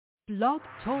Blog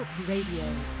Talk Radio.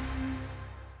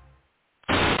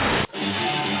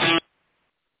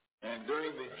 And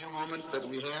during the few moments that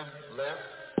we have left,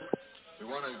 we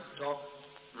want to talk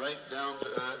right down to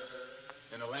earth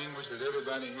in a language that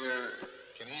everybody here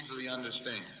can easily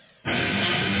understand.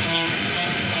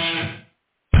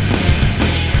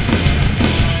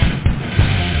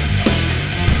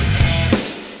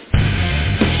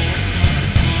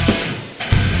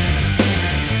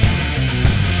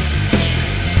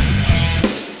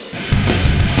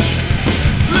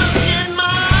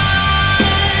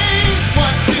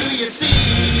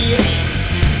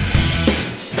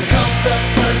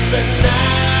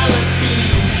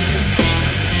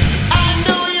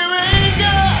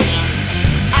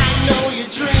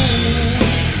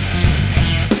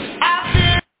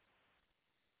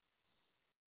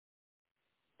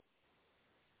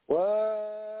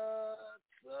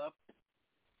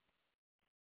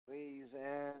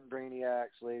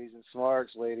 Ladies and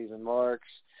smarks, ladies and marks,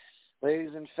 ladies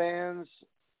and fans,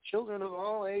 children of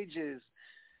all ages.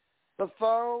 The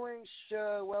following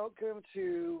show, welcome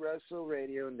to Wrestle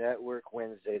Radio Network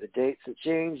Wednesday. The dates have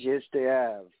changed, yes they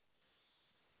have.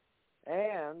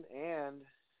 And,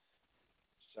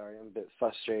 sorry, I'm a bit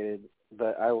frustrated,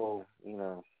 but I will,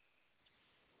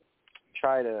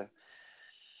 try to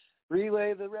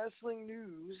relay the wrestling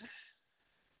news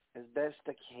as best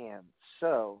I can.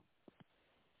 So,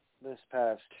 this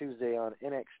past Tuesday on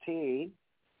NXT,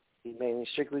 he made me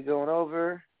strictly going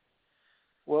over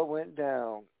what went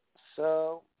down.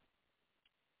 So,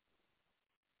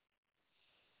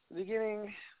 the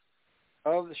beginning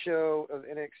of the show of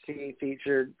NXT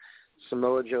featured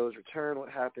Samoa Joe's return, what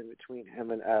happened between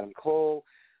him and Adam Cole,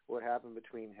 what happened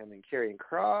between him and Karrion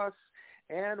Kross,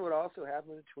 and what also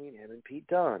happened between him and Pete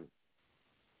Dunne.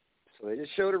 So they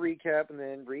just showed a recap, and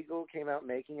then Regal came out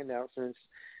making announcements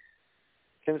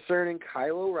concerning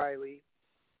Kyle O'Reilly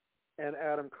and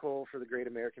Adam Cole for the Great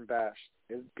American Bash.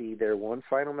 It would be their one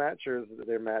final match or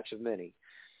their match of many.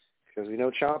 Because we know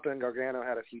Ciampa and Gargano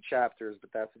had a few chapters, but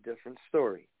that's a different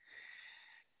story.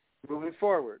 Moving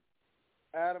forward,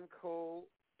 Adam Cole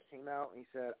came out and he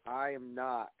said, I am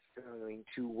not going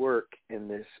to work in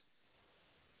this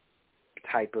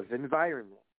type of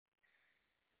environment.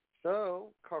 So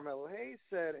Carmelo Hayes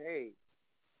said, hey,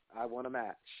 I want a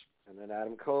match. And then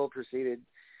Adam Cole proceeded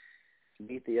to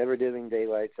beat the ever-living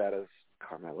daylights out of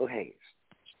Carmelo Hayes.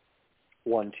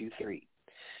 1, 2, 3.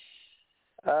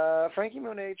 Frankie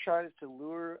Monet tries to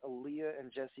lure Aaliyah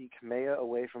and Jessie Kamea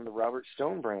away from the Robert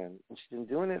Stone brand. And she's been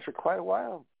doing it for quite a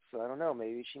while. So I don't know.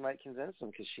 Maybe she might convince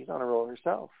them because she's on a roll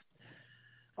herself.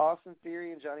 Austin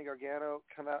Theory and Johnny Gargano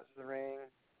come out to the ring.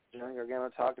 Johnny Gargano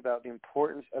talked about the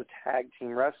importance of tag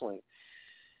team wrestling.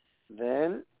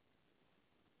 Then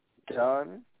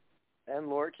Dunne and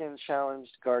Lorcan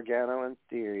challenged Gargano and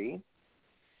Theory.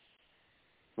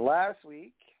 Last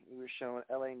week, we were showing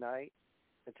LA Knight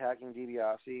attacking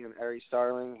DiBiase, and Ari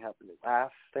Starling happened to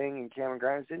laugh thing, and Cameron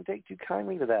Grimes didn't take too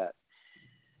kindly to that.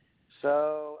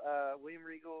 So William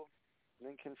Regal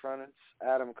then confronted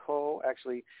Adam Cole.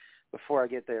 Actually, before I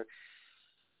get there,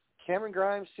 Cameron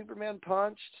Grimes Superman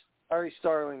punched Ari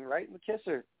Starling right in the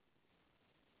kisser.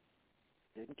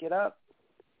 Didn't get up.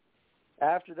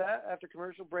 After that, after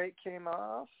commercial break came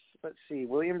off, let's see,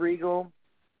 William Regal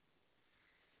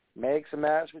makes a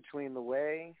match between The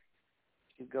Way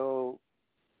to go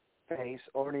face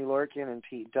Orny Lorcan and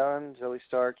Pete Dunne, Zoe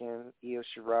Stark and Io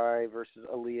Shirai versus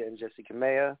Aaliyah and Jessie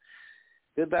Kamea.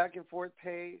 Good back and forth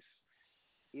pace.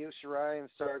 Io Shirai and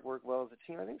Stark work well as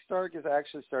a team. I think Stark is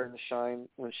actually starting to shine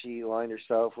when she aligned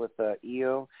herself with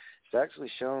Io. She's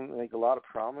actually shown a lot of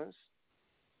promise.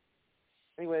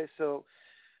 Anyway, so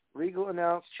Regal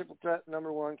announced Triple Threat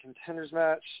 #1 contenders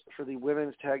match for the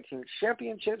Women's Tag Team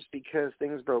Championships because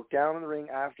things broke down in the ring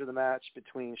after the match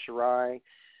between Stark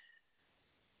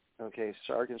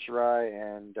and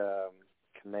Shirai and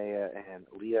Kamea and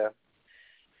Aaliyah.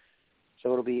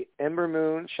 So it'll be Ember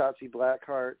Moon, Shotzi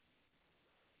Blackheart,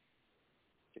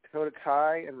 Dakota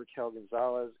Kai, and Raquel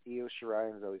Gonzalez, Io Shirai,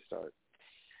 and Zoe Stark.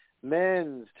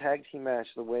 Men's tag team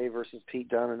match, The Way versus Pete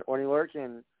Dunne and Orny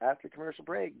Lorcan. After commercial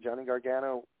break, Johnny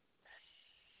Gargano.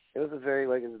 It was a very,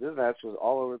 this match was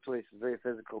all over the place. It was very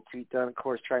physical. Pete Dunne, of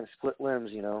course, trying to split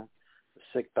limbs, the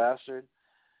sick bastard.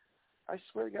 I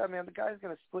swear to God, man, the guy's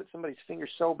going to split somebody's finger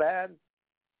so bad.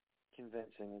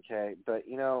 Convincing, okay? But,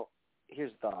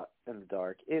 here's a thought in the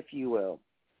dark, if you will.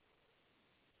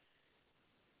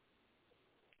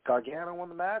 Gargano won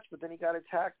the match, but then he got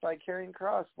attacked by Karrion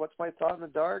Kross. What's my thought in the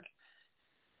dark?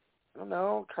 I don't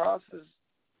know. Kross is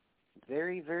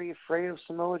very, very afraid of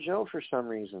Samoa Joe for some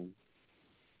reason.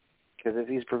 Because if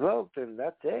he's provoked, then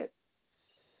that's it.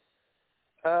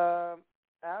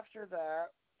 After that,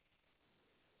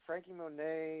 Frankie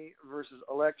Monet versus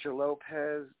Elektra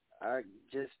Lopez. I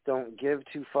just don't give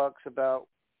two fucks about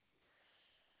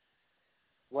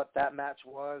what that match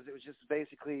was. It was just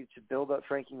basically to build up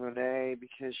Frankie Monet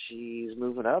because she's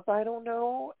moving up, I don't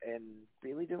know, and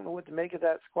really don't know what to make of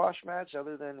that squash match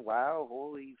other than, wow,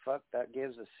 holy fuck, that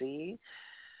gives a C.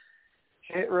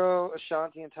 Hit Row,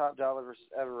 Ashanti, and Top Dollar versus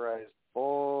Everrise.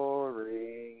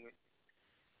 Boring.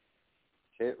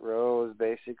 Hit Row is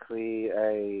basically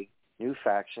a new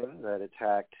faction that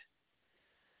attacked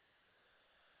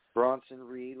Bronson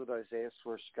Reed with Isaiah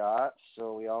Swerve Scott,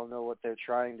 so we all know what they're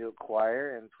trying to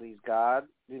acquire, and please God,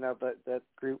 do not let that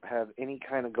group have any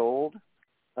kind of gold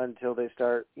until they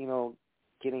start,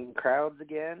 getting crowds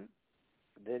again.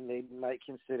 Then they might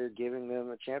consider giving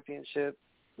them a championship,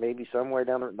 maybe somewhere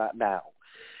down the road, not now.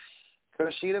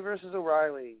 Kushida versus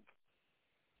O'Reilly.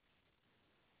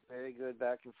 Very good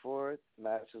back and forth.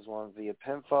 Match was won via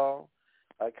pinfall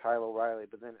by Kyle O'Reilly,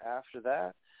 but then after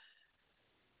that,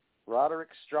 Roderick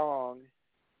Strong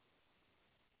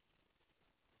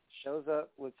shows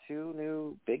up with two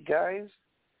new big guys,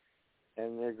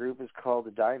 and their group is called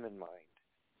the Diamond Mine.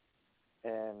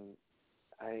 And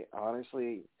I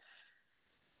honestly,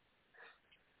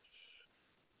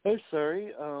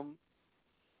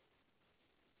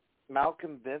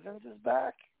 Malcolm Bivens is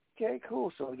back. Okay,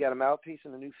 cool. So we got a mouthpiece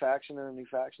and a new faction and a new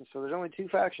faction. So there's only two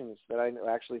factions that I know,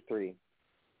 actually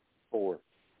four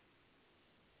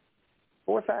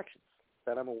factions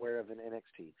that I'm aware of in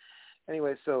NXT.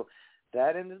 Anyway, so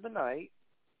that ended the night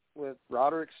with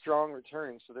Roderick Strong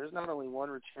returning. So there's not only one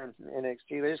return from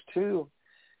NXT, there's two.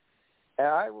 And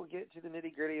I will get to the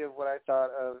nitty-gritty of what I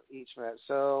thought of each match.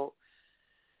 So,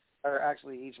 or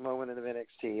actually each moment of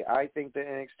NXT. I think that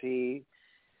NXT,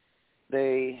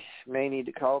 they may need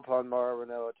to call upon Mauro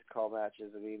Ranallo to call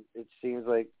matches. I mean, it seems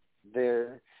like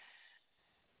there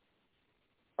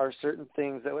are certain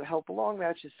things that would help along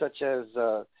matches, such as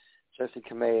Jessie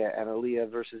Kamea and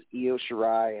Aaliyah versus Io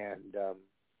Shirai and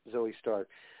Zoe Stark.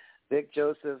 Vic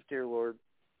Joseph, dear Lord,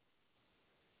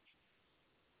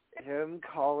 him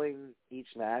calling each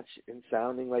match and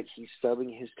sounding like he's stubbing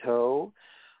his toe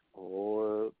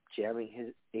or jamming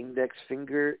his index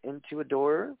finger into a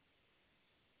door,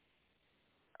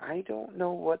 I don't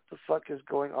know what the fuck is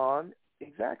going on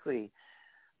exactly.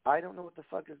 I don't know what the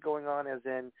fuck is going on, as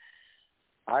in,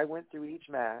 I went through each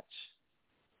match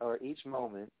or each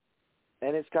moment,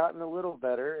 and it's gotten a little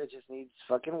better. It just needs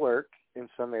fucking work in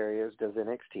some areas, does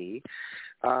NXT.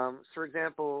 For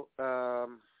example, the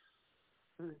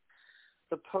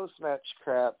post-match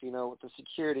crap, with the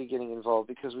security getting involved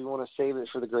because we want to save it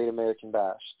for the Great American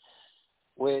Bash,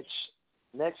 which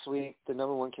next week, the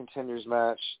number one contenders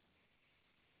match,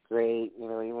 great. You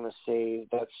want to save.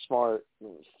 That's smart.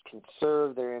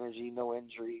 Conserve their energy, no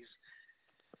injuries.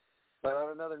 But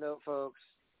on another note, folks,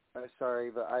 I'm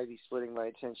sorry, but I'd be splitting my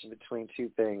attention between two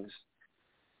things.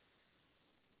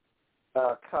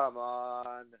 Oh, come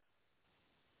on.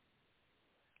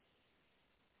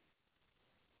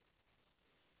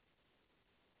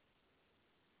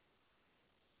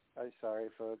 I'm sorry,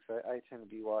 folks. I tend to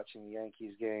be watching the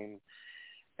Yankees game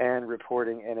and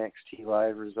reporting NXT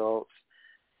live results.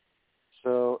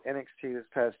 So NXT this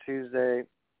past Tuesday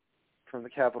from the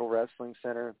Capitol Wrestling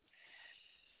Center,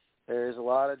 there's a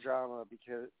lot of drama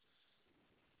because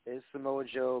is Samoa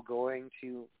Joe going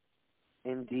to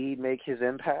indeed make his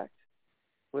impact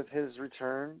with his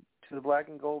return to the Black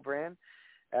and Gold brand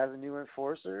as a new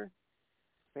enforcer?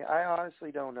 I mean, I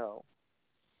honestly don't know.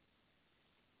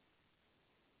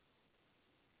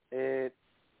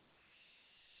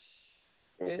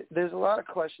 There's a lot of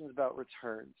questions about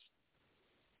return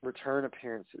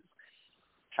appearances.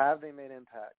 Have they made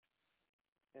impact?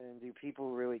 And do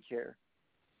people really care?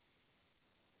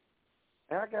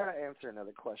 And I got to answer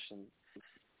another question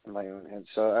in my own head.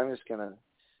 So I'm just going to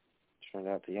turn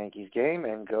out the Yankees game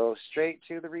and go straight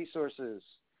to the resources.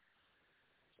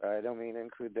 I don't mean to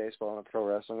include baseball in a pro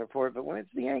wrestling report, but when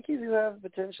it's the Yankees who have the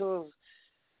potential of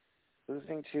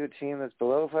losing to a team that's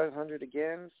below 500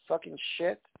 again, fucking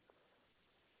shit.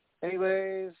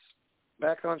 Anyways,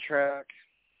 back on track.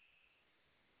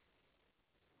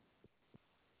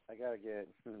 I got to get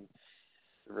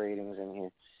the ratings in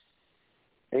here.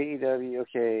 AEW,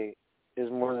 okay, is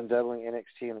more than doubling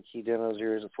NXT in the key demo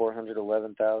viewers of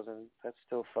 411,000. That's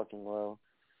still fucking low.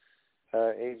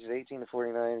 Ages 18 to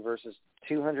 49 versus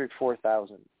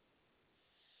 204,000.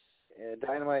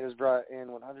 Dynamite has brought in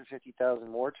 150,000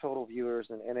 more total viewers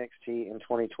than NXT in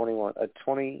 2021, a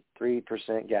 23%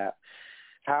 gap.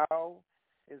 How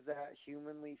is that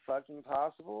humanly fucking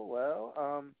possible?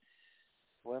 Well,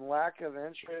 when lack of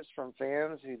interest from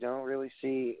fans who don't really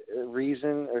see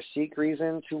reason or seek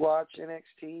reason to watch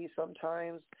NXT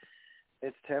sometimes,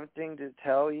 it's tempting to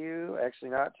tell you, actually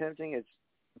not tempting, it's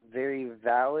very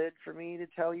valid for me to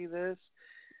tell you this.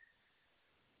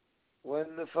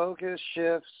 When the focus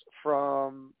shifts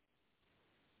from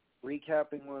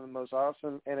recapping one of the most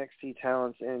awesome NXT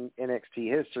talents in NXT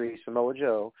history, Samoa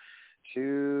Joe,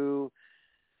 to,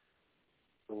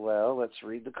 well, let's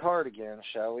read the card again,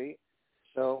 shall we?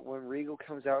 So when Regal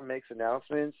comes out and makes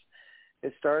announcements,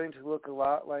 it's starting to look a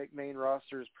lot like main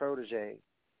roster's protege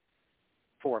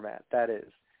format, that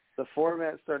is. The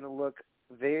format's starting to look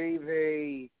very,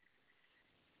 very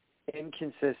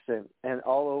inconsistent and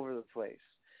all over the place.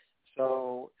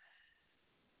 So,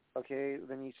 okay,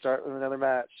 then you start with another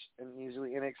match, and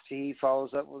usually NXT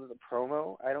follows up with a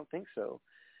promo. I don't think so.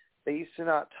 They used to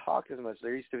not talk as much.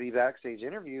 There used to be backstage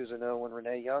interviews. I know when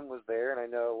Renee Young was there, and I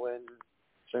know when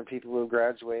certain people who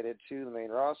graduated to the main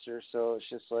roster. So it's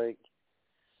just like,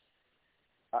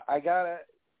 I got to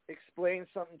explain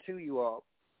something to you all.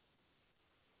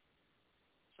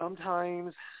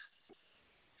 Sometimes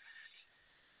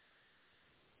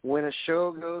when a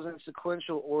show goes in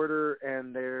sequential order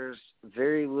and there's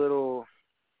very little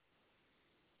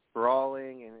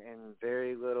brawling and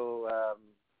very little, how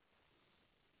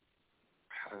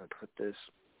do I put this?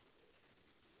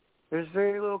 There's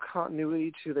very little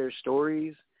continuity to their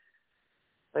stories.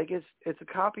 Like it's a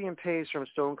copy and paste from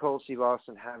Stone Cold Steve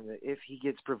Austin having it. If he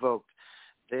gets provoked,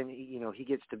 then he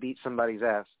gets to beat somebody's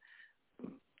ass.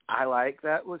 I like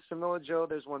that with Samoa Joe.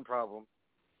 There's one problem.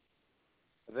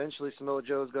 Eventually, Samoa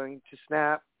Joe is going to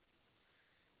snap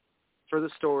for the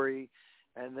story,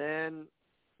 and then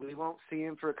we won't see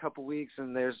him for a couple weeks,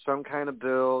 and there's some kind of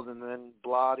build, and then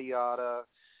blah-de-yada.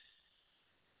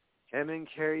 Him and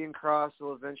Karrion Kross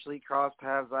will eventually cross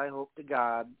paths, I hope to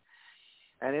God.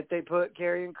 And if they put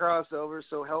Karrion Kross over,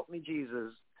 so help me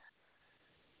Jesus,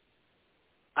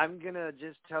 I'm going to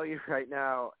just tell you right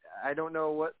now, I don't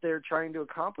know what they're trying to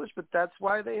accomplish, but that's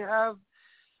why they have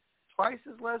twice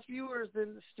as less viewers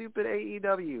than stupid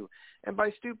AEW. And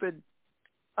by stupid,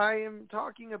 I am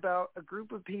talking about a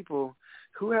group of people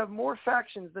who have more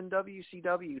factions than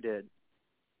WCW did.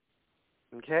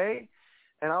 Okay?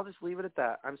 And I'll just leave it at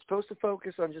that. I'm supposed to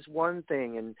focus on just one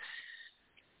thing, and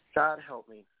God help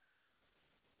me.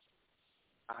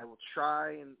 I will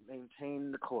try and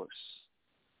maintain the course.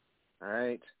 All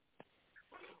right?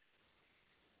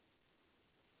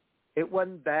 It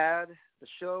wasn't bad. The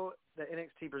show that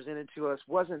NXT presented to us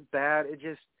wasn't bad. It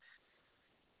just,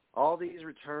 all these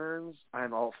returns,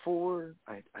 I'm all for.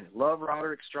 I love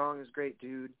Roderick Strong. He's a great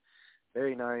dude.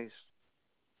 Very nice.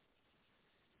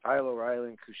 Kyle O'Reilly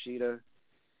and Kushida.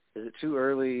 Is it too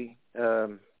early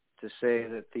to say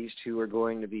that these two are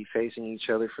going to be facing each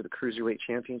other for the Cruiserweight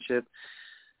Championship?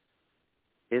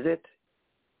 Is it?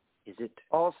 Is it?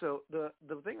 Also, the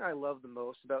thing I loved the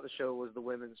most about the show was the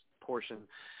women's portion.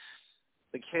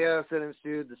 The chaos that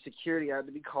ensued, the security had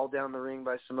to be called down the ring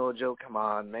by Samoa Joe. Come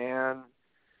on, man.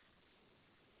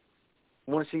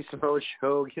 I want to see Samoa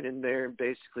Joe get in there and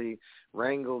basically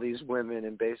wrangle these women.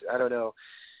 And I don't know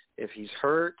if he's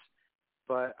hurt,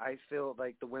 but I feel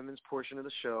like the women's portion of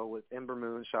the show with Ember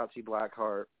Moon, Shotzi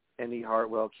Blackheart, Indy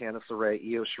Hartwell, Candice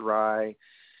LeRae, Io Shirai,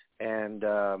 and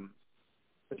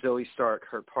Zoe Stark,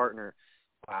 her partner.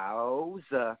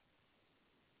 Wowza.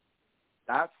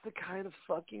 That's the kind of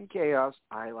fucking chaos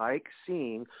I like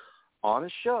seeing on a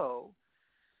show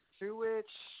through which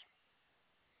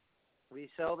we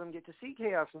seldom get to see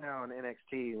chaos now in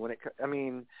NXT. Like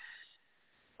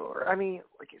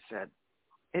I said,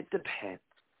 it depends.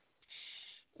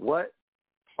 What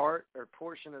part or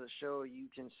portion of the show you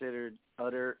considered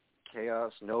utter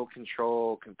chaos, no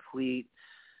control, complete,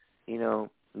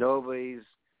 nobody's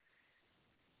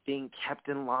being kept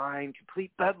in line,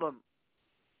 complete bedlam.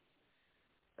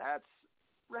 That's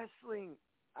wrestling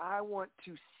I want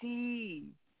to see,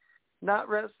 not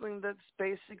wrestling that's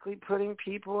basically putting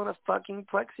people in a fucking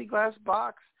plexiglass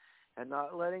box and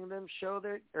not letting them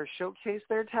showcase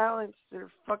their talents,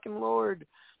 their fucking Lord.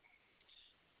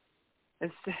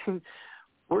 And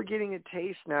we're getting a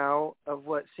taste now of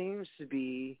what seems to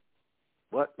be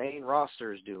what main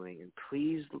roster is doing. And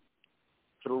please,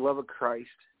 for the love of Christ,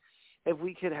 if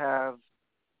we could have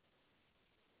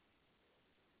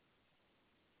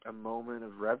a moment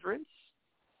of reverence,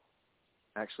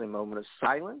 actually a moment of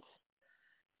silence.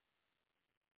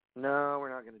 No,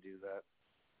 we're not going to do that.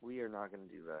 We are not going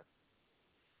to do that.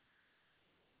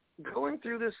 Going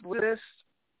through this list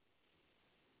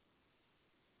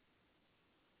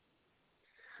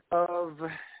of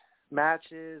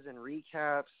matches and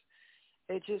recaps,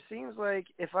 it just seems like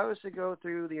if I was to go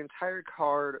through the entire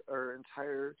card or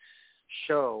entire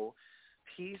show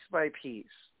piece by piece,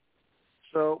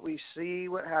 so we see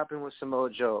what happened with Samoa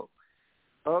Joe.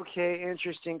 Okay,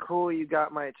 interesting, cool, you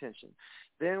got my attention.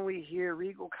 Then we hear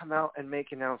Regal come out and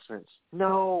make announcements.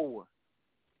 No.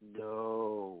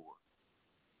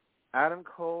 Adam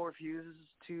Cole refuses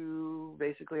to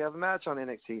basically have a match on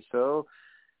NXT, so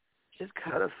just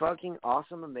cut a fucking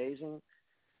awesome, amazing.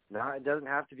 No, it doesn't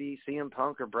have to be CM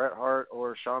Punk or Bret Hart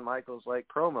or Shawn Michaels like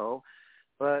promo,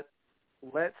 but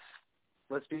let's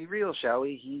be real, shall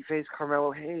we? He faced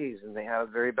Carmelo Hayes, and they had a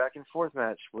very back and forth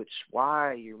match.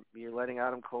 Why you're letting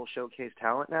Adam Cole showcase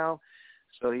talent now?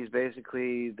 So he's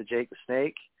basically the Jake the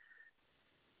Snake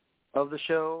of the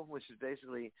show, which is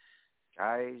basically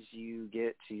guys you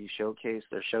get to showcase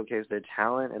their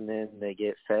talent, and then they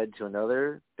get fed to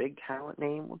another big talent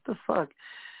name. What the fuck?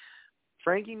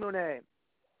 Frankie Monet.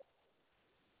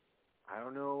 I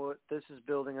don't know what this is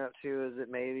building up to. Is it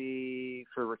maybe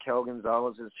for Raquel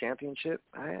Gonzalez's championship?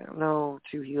 I don't know.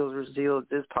 2 heels versus heel.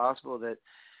 It is possible that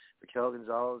Raquel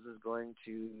Gonzalez is going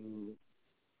to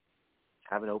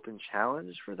have an open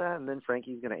challenge for that, and then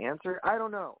Frankie's going to answer. I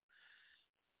don't know.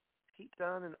 Pete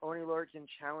Dunne and Oney Lorcan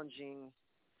challenging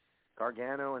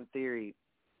Gargano and Theory.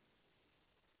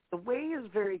 The way is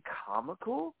very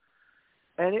comical,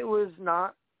 and it was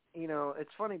not. It's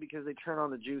funny because they turn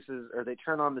on the juices or they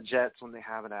turn on the jets when they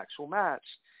have an actual match,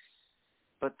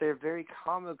 but they're very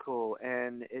comical,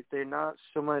 and they're not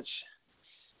so much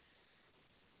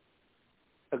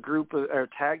a group or a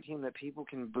tag team that people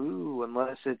can boo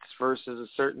unless it's versus a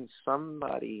certain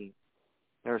somebody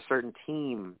or a certain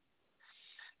team.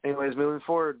 Anyways, moving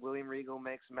forward, William Regal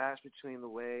makes a match between The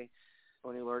Way,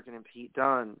 Oney Lorcan, and Pete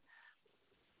Dunne.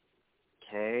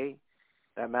 Okay,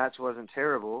 that match wasn't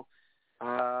terrible.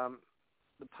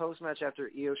 The post-match after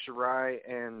Io Shirai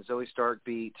and Zoe Stark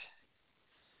beat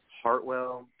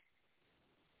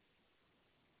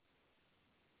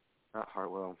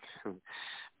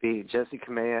beat Jessie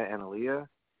Kamea and Aaliyah,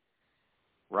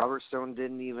 Robert Stone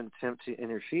didn't even attempt to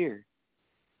interfere.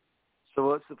 So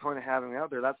what's the point of having it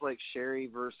out there? That's like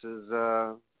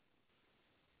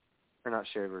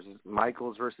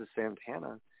Michaels versus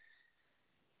Santana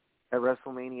at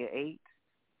WrestleMania 8,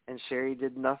 and Sherry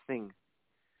did nothing.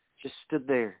 Just stood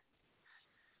there.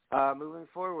 Moving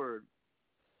forward.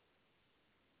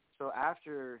 So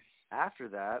after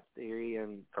that, Theory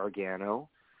and Gargano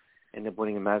end up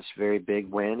winning a match, very big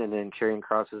win, and then Karrion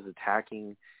Kross is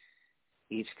attacking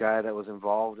each guy that was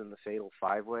involved in the Fatal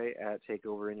 5-Way at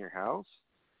TakeOver in Your House.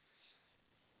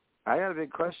 I got a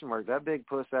big question mark. That big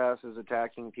puss ass is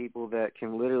attacking people that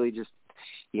can literally just,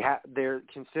 they're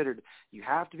considered, you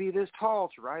have to be this tall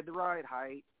to ride the ride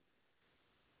height.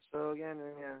 So again,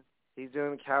 yeah, he's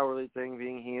doing the cowardly thing,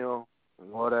 being heel,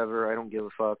 and whatever. I don't give a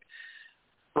fuck.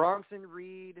 Bronson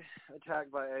Reed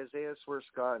attacked by Isaiah Swerve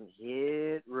Scott and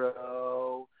Hit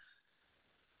Row.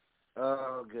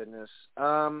 Oh goodness.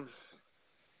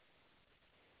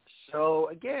 So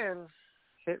again,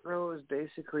 Hit Row is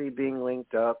basically being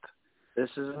linked up. This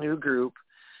is a new group.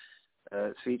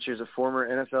 It features a former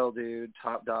NFL dude,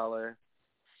 Top Dollar,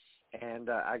 and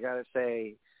I gotta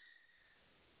say,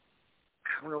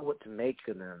 I don't know what to make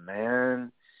of them,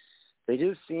 man. They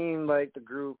just seem like the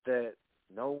group that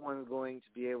no one's going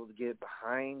to be able to get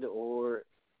behind, or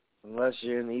unless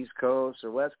you're in the East Coast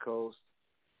or West Coast,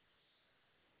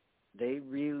 they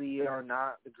really are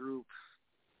not the group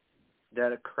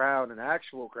that an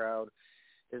actual crowd,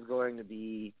 is going to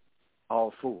be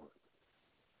all for.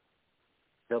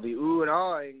 They'll be ooh and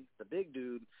ahhing the big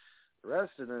dude. The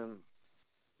rest of them,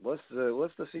 what's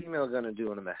the female going to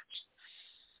do in a match?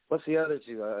 What's the other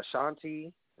two?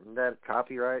 Ashanti, and that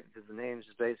copyright because the name's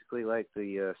just basically like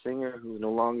the singer who's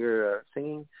no longer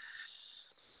singing.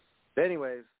 But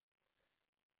anyways,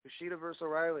 Kushida versus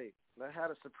O'Reilly. That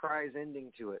had a surprise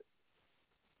ending to it.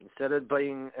 Instead of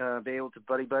being able to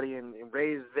buddy and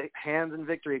raise hands in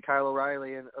victory, Kyle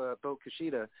O'Reilly and Bo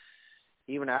Kushida,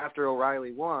 even after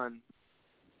O'Reilly won,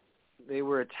 they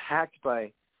were attacked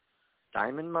by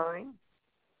Diamond Mine,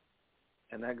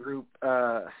 and that group,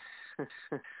 that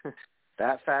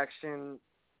faction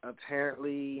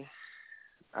apparently,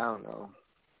 I don't know,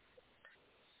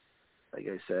 like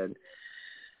I said,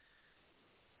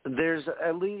 there's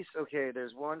at least,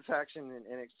 there's one faction in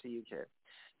NXT UK.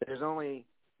 There's only,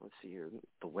 let's see here,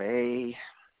 The Way,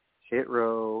 Hit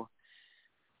Row,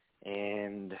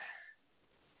 and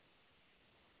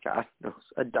God knows,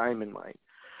 a Diamond Mine.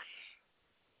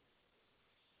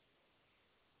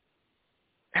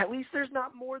 At least there's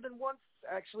not more than one,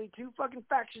 actually 2 fucking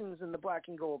factions in the black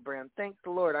and gold brand. Thank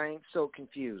the Lord, I ain't so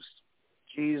confused.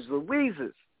 Jeez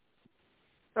Louises.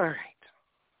 All right.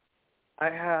 I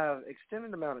have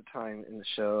extended amount of time in the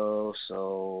show,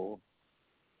 so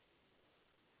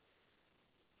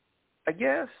I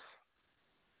guess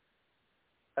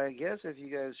if you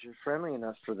guys are friendly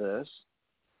enough for this,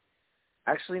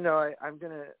 actually, no, I'm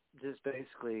going to just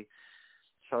basically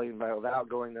tell you without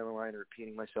going down the line and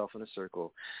repeating myself in a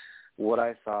circle what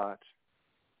I thought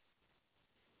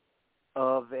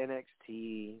of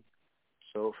NXT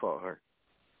so far.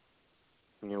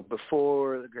 You know,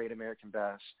 before the Great American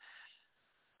Bash,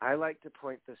 I like to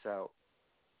point this out.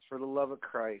 For the love of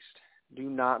Christ, do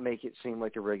not make it seem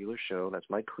like a regular show. That's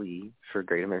my plea for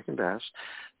Great American Bash.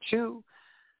 2,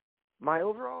 my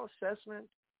overall assessment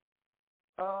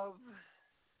of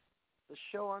the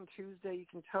show on Tuesday, you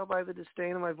can tell by the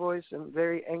disdain in my voice and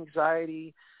very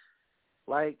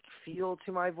anxiety-like feel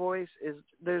to my voice, is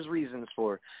there's reasons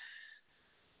for.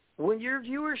 When your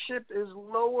viewership is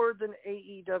lower than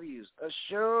AEW's, a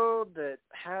show that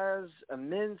has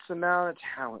immense amount of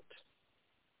talent,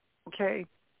 okay?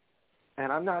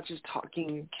 And I'm not just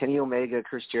talking Kenny Omega,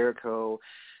 Chris Jericho,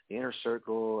 the Inner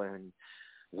Circle, and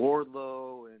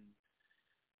Wardlow, and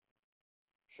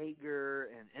Hager,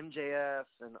 and MJF,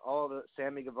 and all the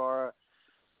Sammy Guevara.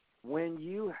 When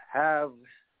you have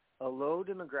a low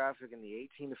demographic in the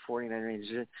 18 to 49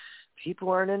 range, people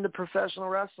aren't into professional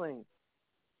wrestling.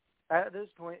 At this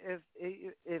point,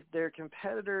 if their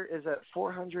competitor is at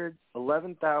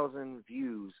 411,000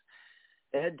 views,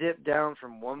 it had dipped down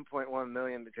from 1.1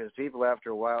 million because people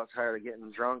after a while are tired of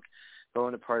getting drunk,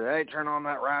 going to party. Hey, turn on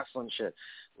that wrestling shit.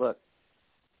 Look,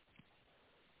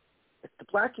 if the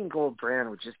Black and Gold brand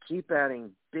would just keep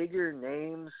adding bigger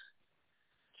names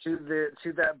to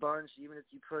that bunch, even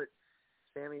if you put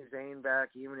Sami Zayn back,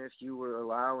 even if you were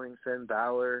allowing Finn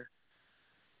Balor,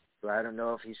 who I don't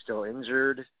know if he's still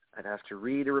injured. I'd have to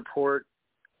read a report.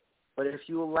 But if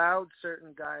you allowed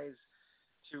certain guys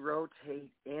to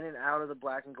rotate in and out of the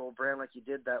Black and Gold brand like you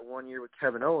did that one year with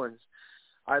Kevin Owens,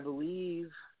 I believe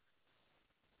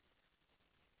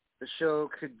the show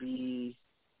could be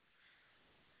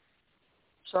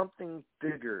something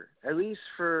bigger, at least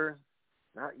for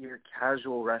not your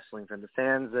casual wrestling fan, the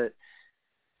fans that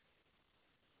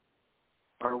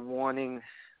are wanting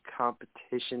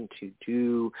competition to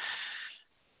do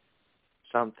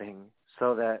something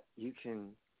so that you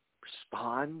can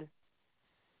respond.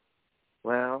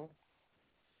 Well,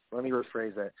 let me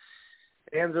rephrase that.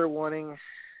 Fans are wanting,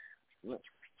 let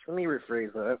me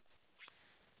rephrase that.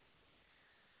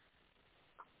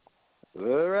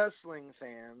 The wrestling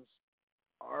fans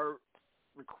are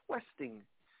requesting,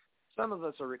 some of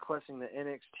us are requesting that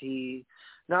NXT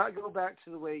not go back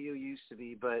to the way you used to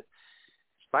be, but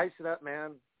spice it up,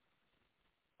 man.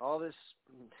 All this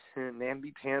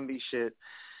namby-pamby shit.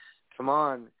 Come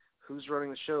on. Who's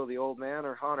running the show, the old man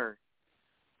or Hunter?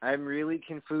 I'm really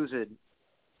confused as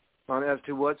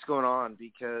to what's going on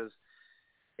because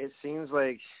it seems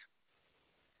like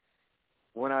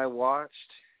when I watched,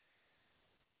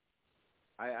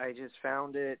 I just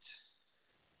found it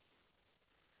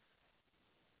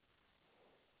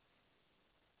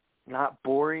not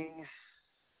boring,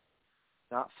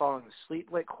 not falling asleep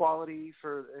like quality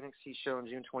for the NXT show on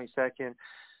June 22nd,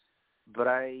 but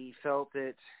I felt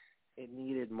that it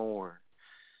needed more.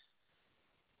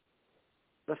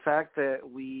 The fact that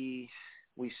we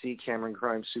see Cameron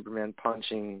Grimes, Superman,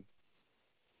 punching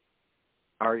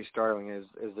Ari Starling, is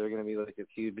there going to be like a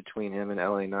feud between him and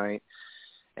LA Knight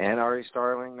and Ari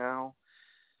Starling now?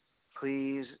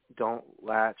 Please don't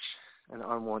latch an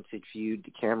unwanted feud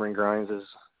to Cameron Grimes'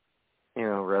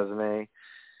 resume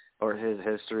or his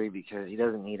history because he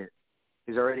doesn't need it.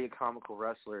 He's already a comical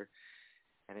wrestler,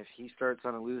 and if he starts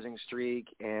on a losing streak,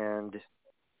 and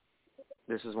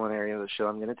this is one area of the show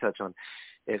I'm going to touch on,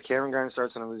 if Cameron Grimes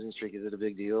starts on a losing streak, is it a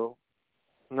big deal?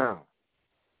 No.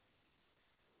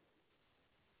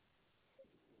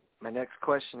 My next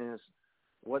question is,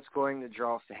 what's going to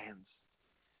draw fans?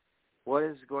 What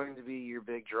is going to be your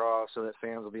big draw so that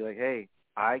fans will be like, hey,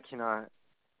 I cannot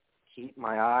keep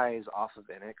my eyes off of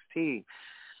NXT.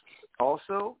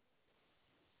 Also,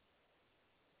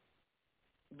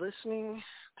 listening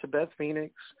to Beth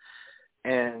Phoenix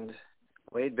and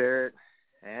Wade Barrett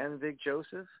and Vic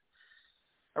Joseph,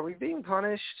 are we being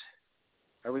punished?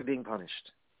 Are we being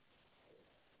punished?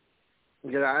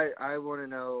 Because I want to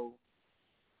know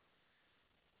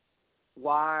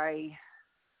why,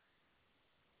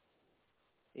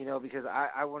 because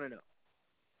I want to know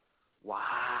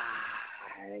why.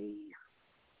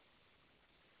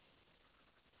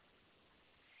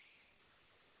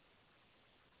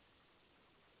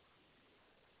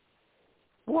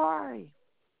 Why?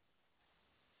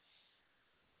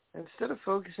 instead of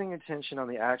focusing attention on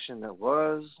the action that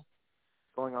was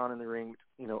going on in the ring,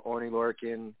 Oney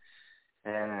Lorcan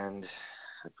and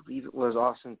I believe it was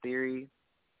Austin Theory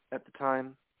at the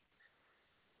time,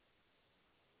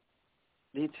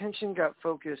 the attention got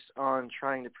focused on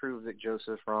trying to prove Vic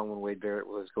Joseph wrong when Wade Barrett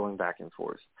was going back and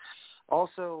forth.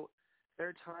 Also, there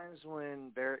are times when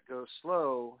Barrett goes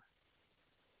slow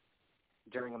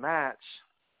during a match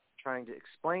trying to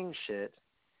explain shit,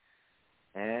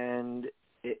 and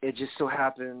it just so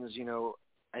happens,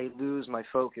 I lose my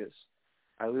focus.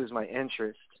 I lose my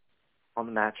interest on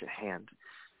the match at hand.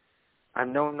 I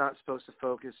know I'm not supposed to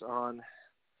focus on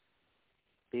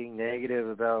being negative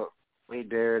about Wade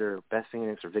Barrett or Beth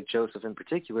Phoenix or Vic Joseph in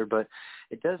particular, but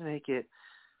it does make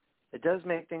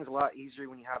things a lot easier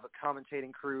when you have a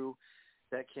commentating crew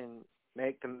that can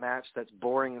make the match that's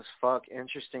boring as fuck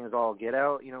interesting as all get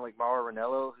out. Like Mauro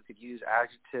Ranello, who could use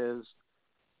adjectives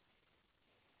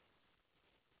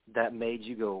that made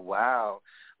you go, wow,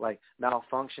 like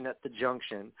malfunction at the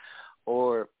junction,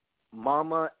 or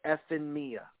mama effing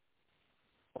Mia,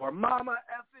 or mama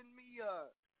effing Mia.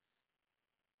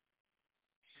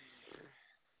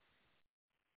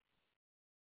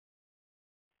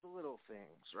 The little things,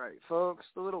 right, folks?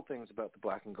 The little things about the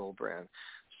Black and Gold brand.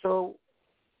 So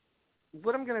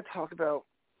what I'm going to talk about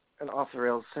in Off the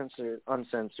Rails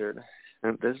uncensored,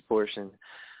 this portion,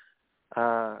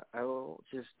 I will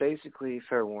just basically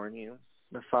fair warn you.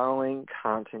 The following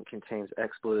content contains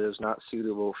expletives not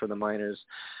suitable for the minors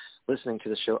listening to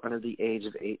the show under the age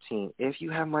of 18. If you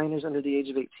have minors under the age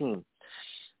of 18,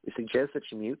 we suggest that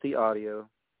you mute the audio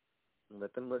and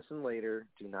let them listen later.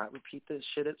 Do not repeat this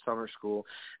shit at summer school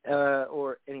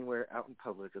or anywhere out in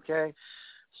public, okay?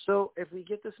 So if we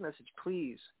get this message,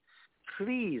 please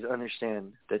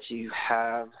understand that if you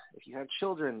have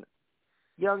children,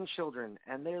 young children,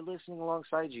 and they're listening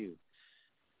alongside you,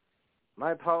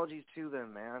 my apologies to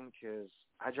them, man, because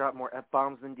I drop more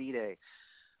F-bombs than D-Day.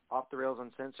 Off the Rails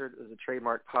Uncensored is a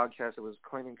trademark podcast that was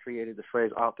coined and created. The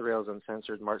phrase Off the Rails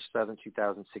Uncensored March 7,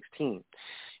 2016.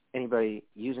 Anybody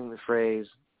using the phrase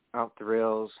Off the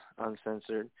Rails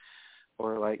Uncensored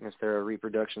or likeness there, a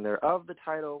reproduction thereof the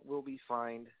title, will be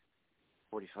fined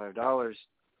 $45.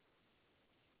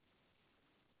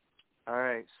 All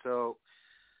right, so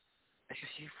if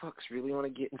you folks really want to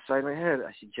get inside my head,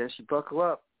 I suggest you buckle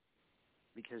up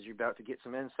because you're about to get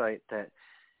some insight that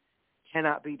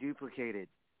cannot be duplicated.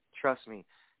 Trust me,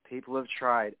 people have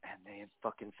tried and they have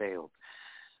fucking failed.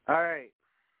 All right,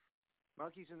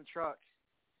 monkeys in the truck.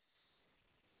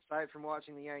 Aside from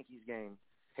watching the Yankees game,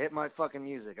 hit my fucking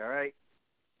music, all right?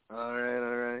 All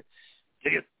right.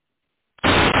 Dig it.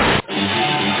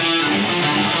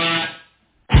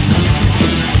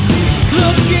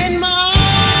 Look in my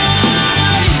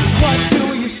eyes, what do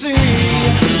you see?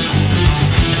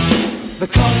 The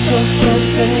cost of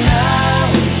personality.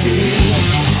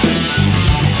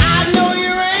 I know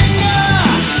your anger,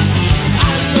 I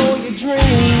know your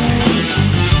dreams.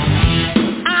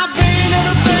 I've been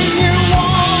everything you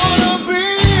wanna be.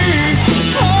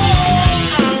 Oh,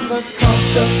 I'm the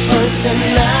cost of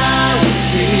personality.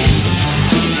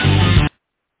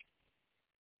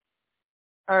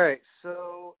 All right,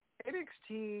 so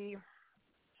NXT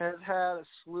has had a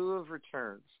slew of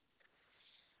returns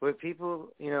with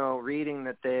people, reading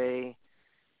that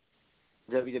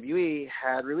WWE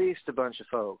had released a bunch of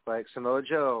folk like Samoa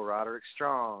Joe, Roderick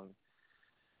Strong,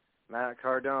 Matt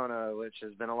Cardona, which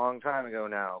has been a long time ago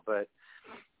now, but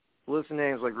listen to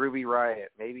names like Ruby Riott.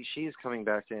 Maybe she's coming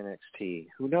back to NXT.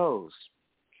 Who knows?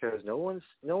 Because no one's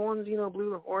blew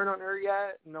the horn on her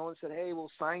yet. No one said, hey,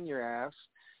 we'll sign your ass.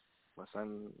 Unless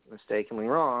I'm mistakenly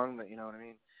wrong, but you know what I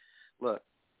mean? Look,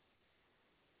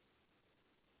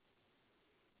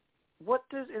 what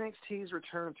does NXT's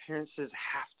return appearances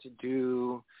have to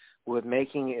do with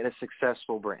making it a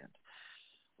successful brand?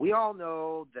 We all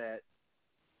know that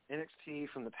NXT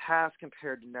from the past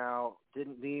compared to now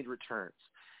didn't need returns.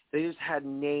 They just had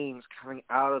names coming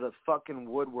out of the fucking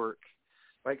woodwork,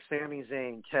 like Sami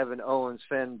Zayn, Kevin Owens,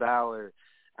 Finn Balor,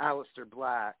 Aleister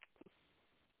Black,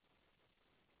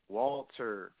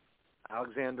 Walter,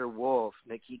 Alexander Wolf,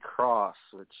 Nikki Cross,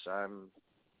 which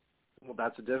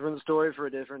that's a different story for a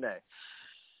different day.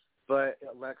 But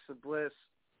Alexa Bliss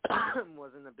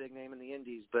wasn't a big name in the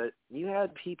indies, but you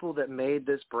had people that made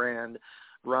this brand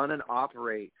run and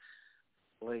operate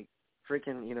like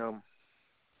freaking,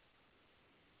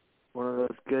 one of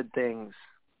those good things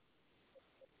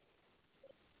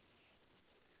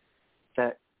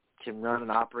that can run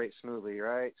and operate smoothly,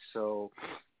 right? So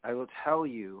I will tell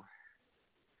you,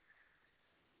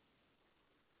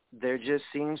 there just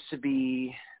seems to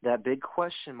be that big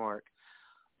question mark.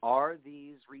 Are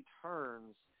these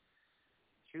returns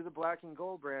to the black and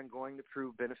gold brand going to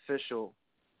prove beneficial?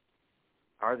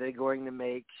 Are they going to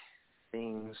make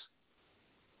things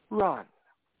run?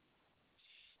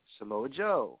 Samoa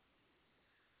Joe,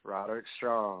 Roderick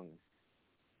Strong,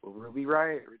 will Ruby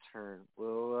Riott return?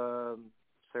 Will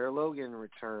Sarah Logan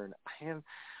return?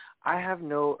 I have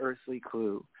no earthly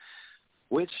clue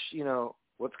what's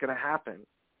going to happen.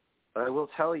 But I will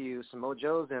tell you, Samoa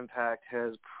Joe's impact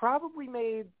has probably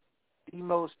made the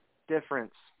most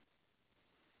difference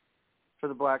for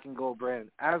the black and gold brand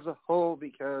as a whole,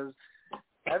 because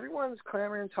everyone's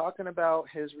clamoring, talking about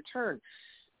his return.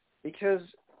 Because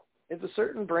if a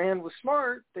certain brand was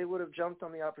smart, they would have jumped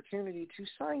on the opportunity to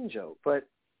sign Joe. But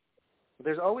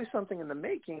there's always something in the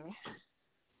making.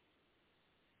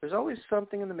 There's always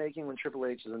something in the making when Triple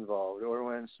H is involved, or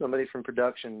when somebody from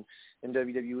production in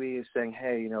WWE is saying,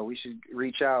 hey, we should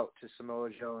reach out to Samoa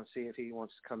Joe and see if he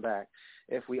wants to come back,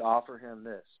 if we offer him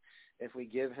this, if we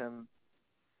give him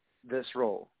this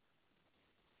role.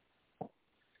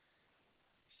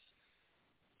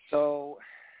 So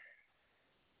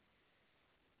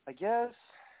I guess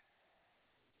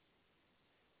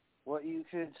what you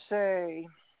could say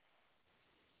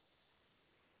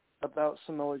about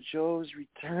Samoa Joe's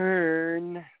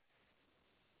return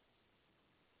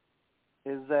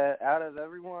is that out of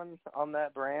everyone on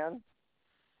that brand,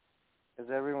 is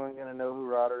everyone going to know who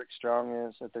Roderick Strong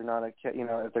is? If they're not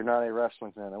if they're not a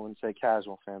wrestling fan, I wouldn't say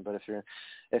casual fan, but if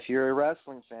you're a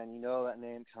wrestling fan, that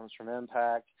name comes from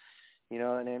Impact.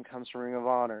 That name comes from Ring of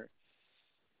Honor.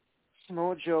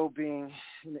 Samoa Joe being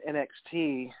in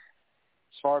NXT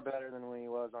is far better than when he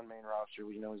was on main roster.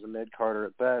 He was a mid-carder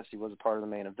at best. He was a part of the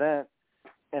main event.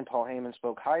 And Paul Heyman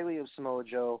spoke highly of Samoa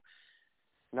Joe,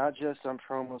 not just on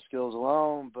promo skills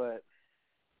alone, but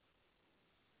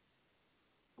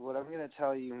what I'm going to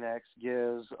tell you next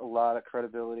gives a lot of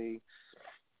credibility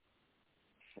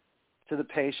to the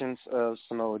patience of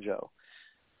Samoa Joe.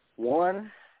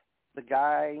 One, the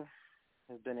guy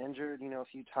has been injured, a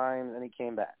few times, and he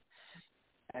came back.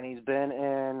 And he's been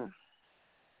in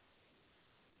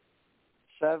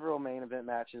several main event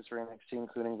matches for NXT,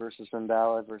 including versus Finn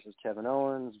Balor, versus Kevin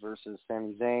Owens, versus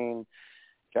Sami Zayn,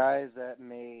 guys that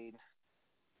made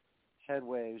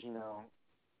headways,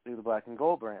 through the black and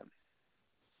gold brand.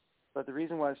 But the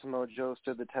reason why Samoa Joe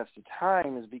stood the test of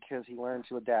time is because he learned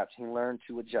to adapt. He learned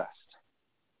to adjust.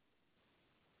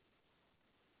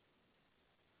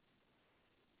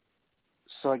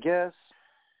 So I guess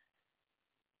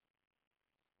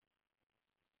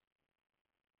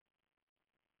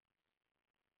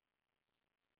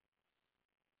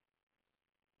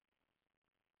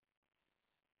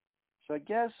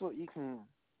what you can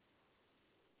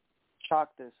chalk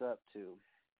this up to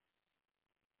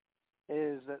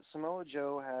is that Samoa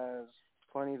Joe has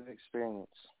plenty of experience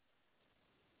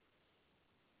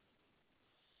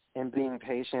in being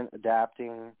patient,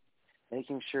 adapting,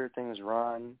 making sure things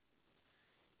run.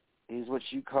 He's what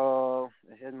you call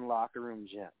a hidden locker room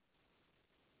gem.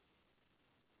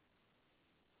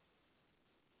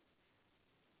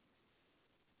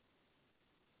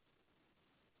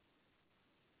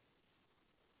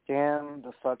 Scan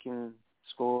the fucking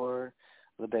score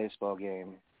of the baseball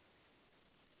game.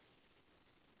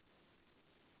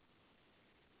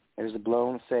 There's a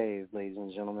blown save, ladies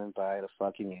and gentlemen, by the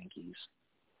fucking Yankees.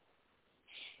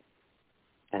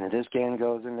 And if this game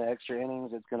goes into extra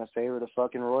innings, it's going to favor the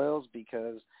fucking Royals,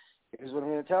 because here's what I'm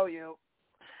going to tell you.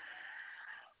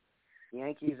 The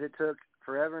Yankees, it took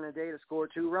forever and a day to score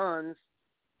 2 runs,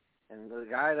 and the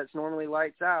guy that's normally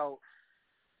lights out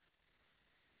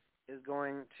is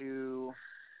going to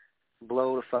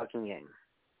blow the fucking game.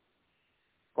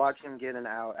 Watch him get an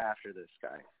out after this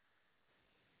guy.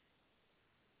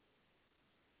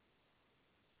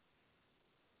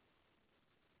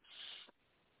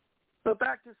 But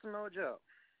back to Samoa Joe.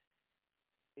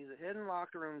 He's a hidden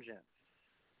locker room gem.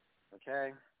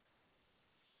 Okay?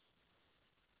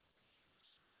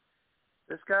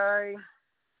 This guy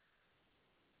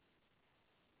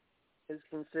is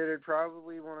considered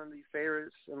probably one of the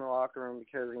favorites in the locker room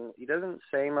because he doesn't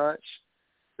say much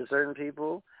to certain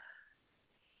people.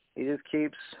 He just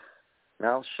keeps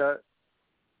mouth shut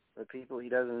with people he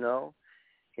doesn't know.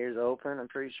 Ears open. I'm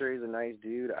pretty sure he's a nice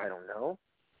dude. I don't know.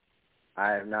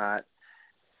 I have not.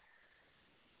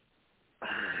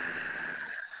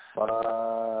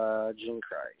 Fudging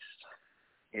Christ.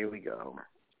 Here we go.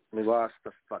 We lost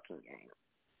the fucking game.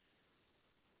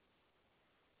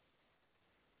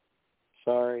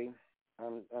 Sorry.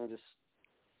 I'm just...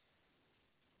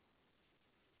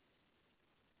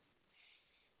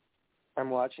 I'm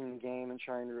watching the game and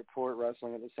trying to report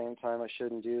wrestling at the same time. I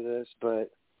shouldn't do this, but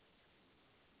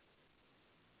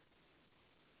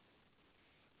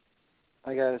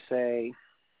I gotta say,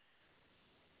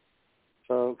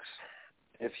 folks,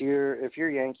 if you're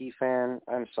a Yankee fan,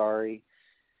 I'm sorry.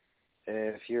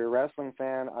 If you're a wrestling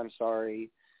fan, I'm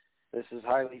sorry. This is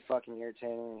highly fucking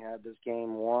irritating. We had this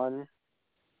game won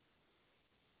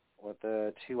with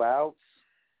the 2 outs.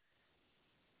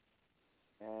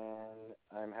 And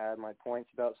I've had my points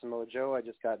about Samoa Joe. I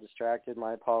just got distracted.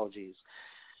 My apologies.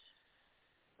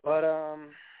 But,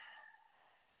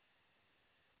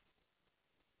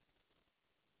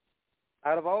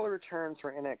 out of all the returns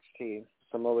for NXT,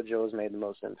 Samoa Joe has made the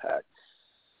most impact.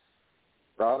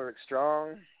 Roderick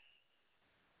Strong,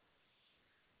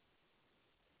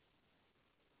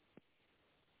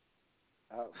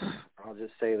 I'll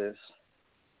just say this.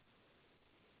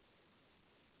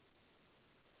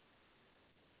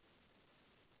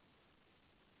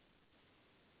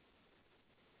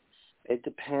 It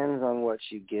depends on what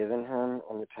you've given him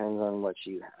and depends on what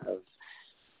you have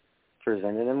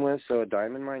presented him with. So a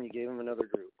Diamond Mine, you gave him another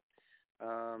group.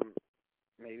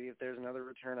 Maybe if there's another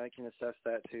return, I can assess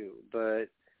that too. But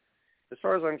as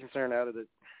far as I'm concerned, out of the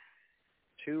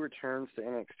 2 returns to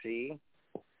NXT,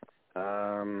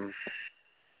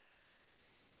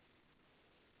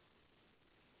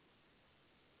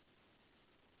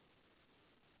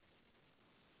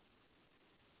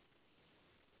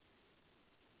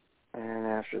 and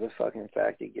after the fucking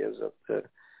fact he gives up the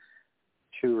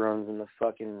 2 runs in the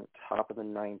fucking top of the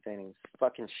 9th inning,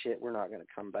 fucking shit, we're not going to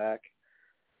come back.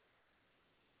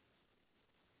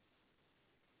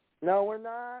 No, we're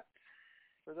not.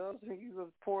 For those of you who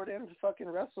have poured into fucking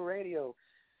Wrestle Radio,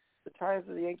 the times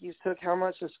that the Yankees took how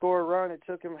much to score a run, it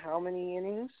took them how many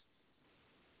innings?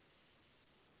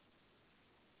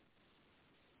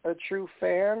 A true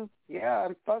fan? Yeah,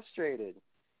 I'm frustrated.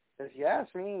 If you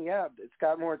ask me, yeah, it's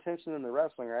got more attention than the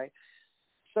wrestling, right?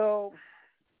 So,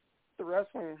 the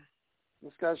wrestling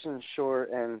discussion is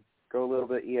short and go a little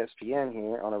bit ESPN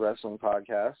here on a wrestling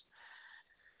podcast.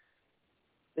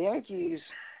 The Yankees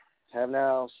have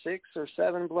now 6 or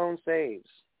 7 blown saves.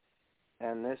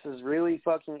 And this is really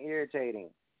fucking irritating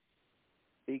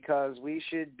because we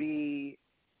should be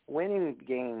winning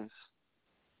games.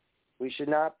 We should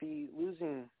not be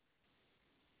losing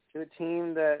to a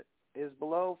team that is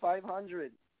below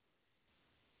 500.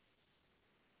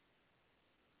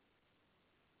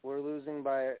 We're losing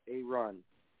by a run.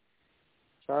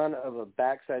 Son of a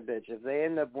backside bitch. If they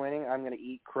end up winning, I'm going to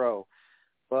eat crow.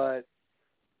 But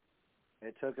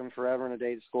it took them forever and a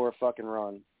day to score a fucking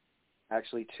run.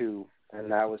 Actually 2,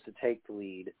 and that was to take the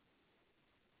lead.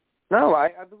 No,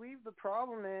 I believe the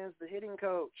problem is the hitting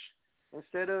coach.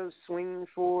 Instead of swinging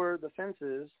for the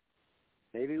fences,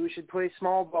 maybe we should play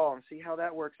small ball and see how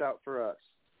that works out for us.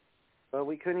 But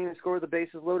we couldn't even score the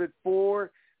bases loaded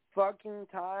 4 fucking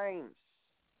times.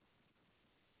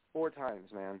 4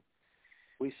 times, man.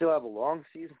 We still have a long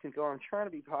season to go. I'm trying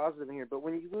to be positive here, but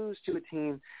when you lose to a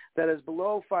team that is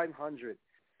below 500,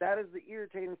 that is the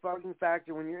irritating fucking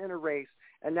factor when you're in a race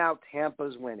and now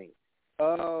Tampa's winning.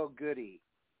 Oh, goody.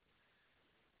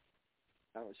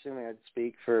 I'm assuming I'd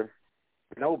speak for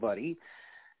nobody,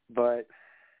 but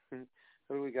who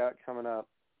do we got coming up?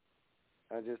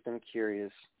 I just am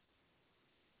curious.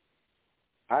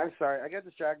 I'm sorry, I got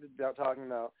distracted about talking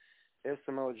about if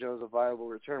Samoa Joe's a viable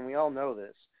return. We all know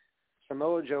this.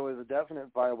 Samoa Joe is a definite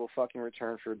viable fucking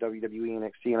return for WWE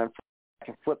NXT, and I'm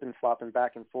flipping, flopping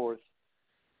back and forth.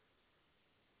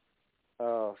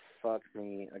 Oh, fuck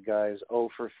me. A guy's 0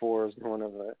 for 4 is one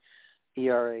of the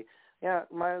ERA. Yeah,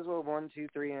 might as well 1, 2,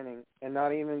 3 inning and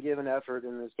not even give an effort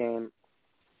in this game.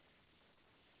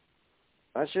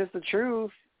 That's just the truth.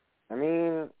 I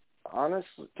mean, honest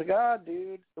to God,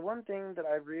 dude, the one thing that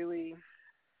I really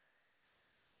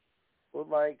would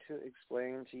like to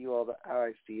explain to you all how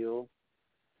I feel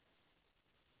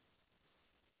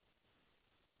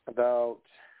about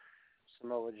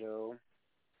Samoa Joe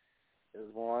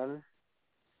is, 1,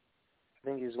 I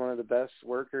think he's one of the best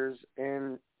workers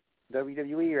in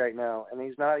WWE right now, and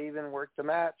he's not even worked a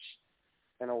match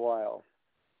in a while.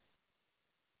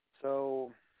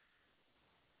 So,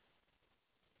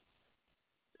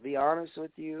 to be honest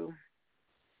with you,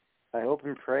 I hope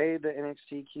and pray that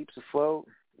NXT keeps afloat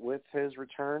with his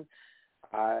return.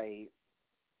 I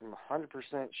am 100%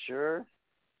 sure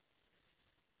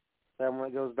that when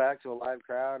it goes back to a live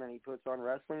crowd and he puts on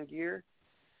wrestling gear,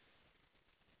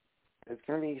 it's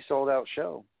going to be a sold-out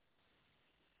show.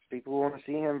 People will want to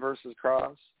see him versus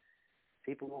Cross.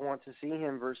 People will want to see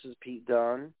him versus Pete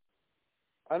Dunne.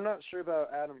 I'm not sure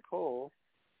about Adam Cole.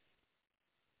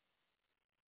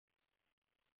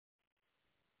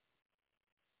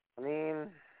 I mean,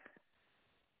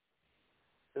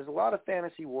 there's a lot of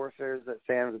fantasy warfare that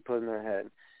fans have put in their head.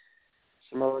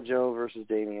 Samoa Joe versus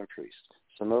Damian Priest.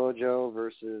 Samoa Joe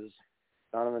versus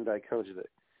Donovan Dijakovic.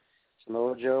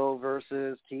 Samoa Joe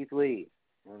versus Keith Lee.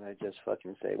 And I just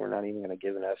fucking say we're not even going to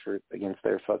give an effort against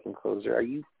their fucking closer. Are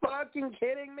you fucking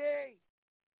kidding me?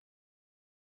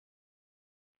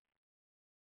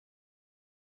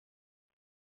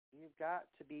 You've got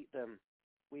to beat them.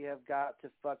 We have got to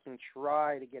fucking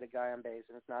try to get a guy on base,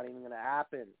 and it's not even going to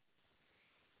happen.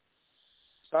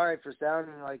 Sorry for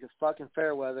sounding like a fucking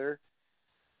fair weather,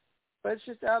 but it's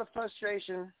just out of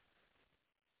frustration.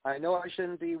 I know I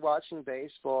shouldn't be watching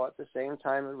baseball at the same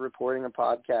time as reporting a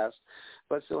podcast,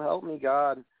 but so help me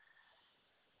God.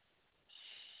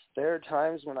 There are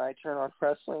times when I turn on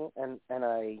wrestling and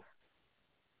I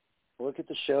look at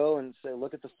the show and say,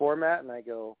 look at the format, and I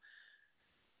go,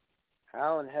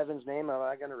 how in heaven's name am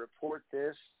I going to report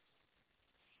this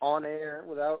on air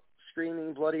without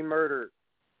screaming bloody murder?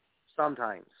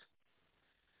 Sometimes.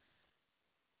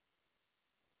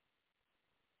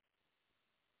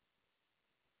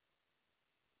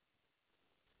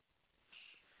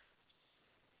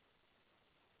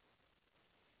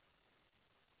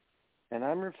 And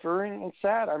I'm referring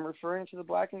to the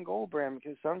Black and Gold brand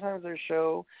because sometimes their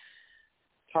show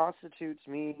constitutes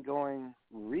me going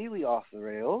really off the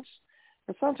rails,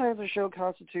 and sometimes their show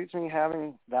constitutes me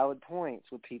having valid points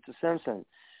with Pizza Simpson.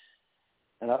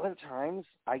 And other times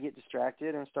I get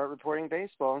distracted and start reporting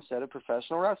baseball instead of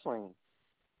professional wrestling.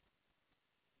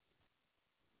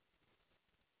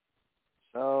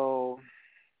 So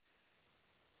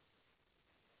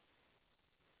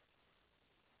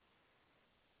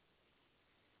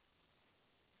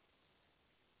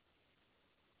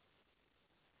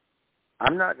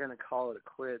I'm not going to call it a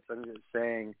quits. I'm just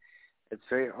saying it's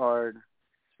very hard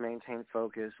to maintain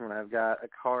focus when I've got a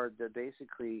card that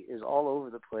basically is all over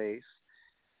the place.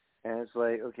 And it's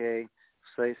like, okay,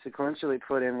 so they sequentially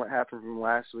put in what happened from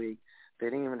last week. They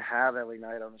didn't even have LA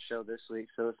Knight on the show this week.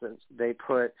 So they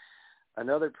put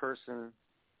another person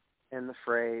in the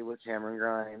fray with Cameron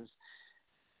Grimes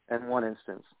in one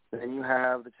instance. Then you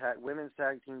have the women's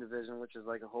tag team division, which is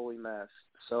like a holy mess.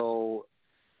 So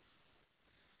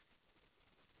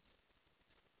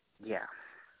yeah.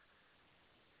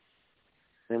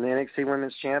 And the NXT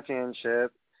Women's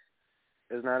Championship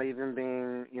is not even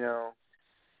being,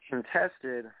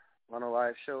 contested on a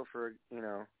live show for,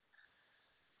 not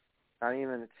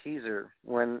even a teaser,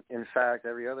 when, in fact,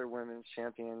 every other women's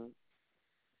champion,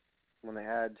 when they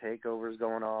had takeovers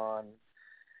going on,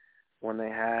 when they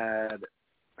had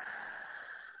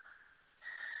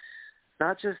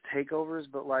not just takeovers,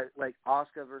 but like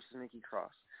Asuka versus Nikki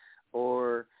Cross,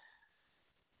 or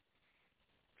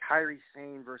Kairi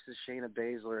Sane versus Shayna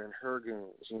Baszler and her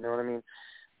goons, you know what I mean?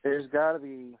 There's got to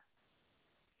be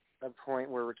a point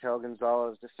where Raquel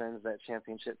Gonzalez defends that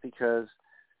championship because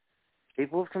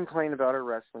people have complained about her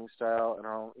wrestling style, and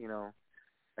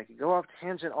I could go off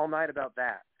tangent all night about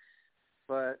that.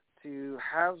 But to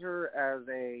have her as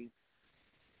a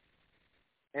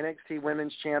NXT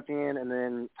Women's Champion and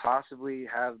then possibly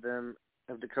have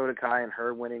Dakota Kai and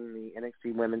her winning the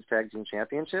NXT Women's Tag Team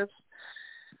Championships,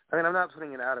 I mean, I'm not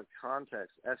putting it out of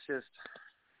context. That's just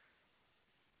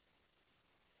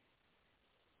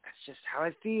how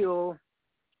I feel.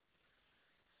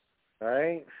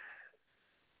 Right?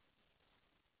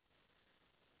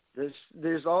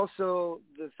 There's also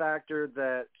the factor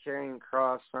that Karrion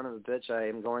Kross, son of a bitch, I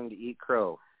am going to eat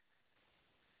crow.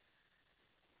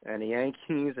 And the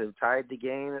Yankees have tied the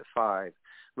game at 5.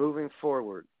 Moving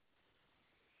forward,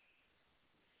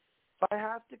 if I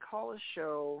have to call a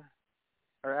show,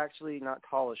 or actually not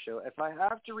call a show, if I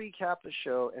have to recap the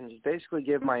show and just basically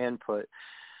give my input,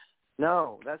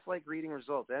 no, that's like reading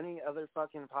results. Any other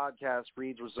fucking podcast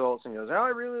reads results and goes, oh, I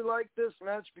really like this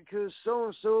match because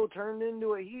so-and-so turned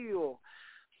into a heel.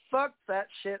 Fuck that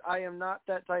shit. I am not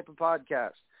that type of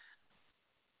podcast.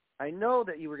 I know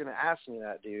that you were going to ask me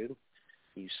that, dude.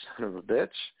 You son of a bitch.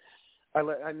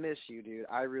 I miss you, dude.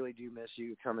 I really do miss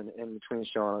you coming in between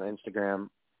showing on Instagram.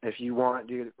 If you want,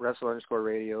 dude,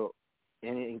 Wrestle_Radio,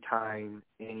 anytime,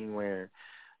 anywhere.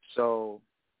 So,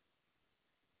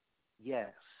 yes.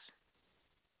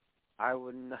 I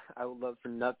would love for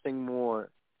nothing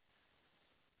more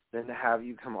than to have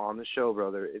you come on the show,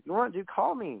 brother. If you want to,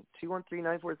 call me,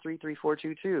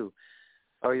 213-943-3422.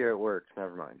 Oh, you're at work.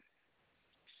 Never mind.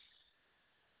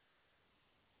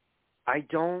 I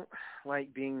don't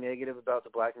like being negative about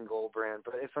the Black and Gold brand,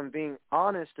 but if I'm being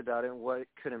honest about it and what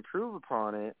could improve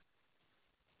upon it,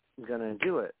 I'm going to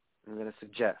do it. I'm going to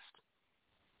suggest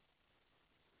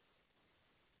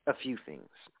a few things.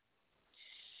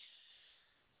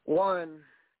 One,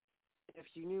 if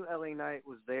you knew LA Knight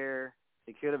was there,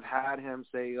 they could have had him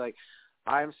say, like,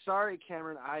 I'm sorry,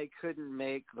 Cameron, I couldn't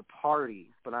make the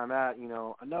party, but I'm at,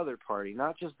 another party.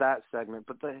 Not just that segment,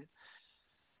 but the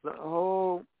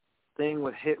whole thing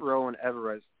with Hit Row and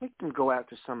Everrise. Make them go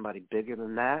after somebody bigger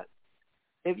than that.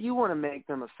 If you want to make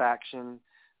them a faction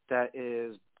that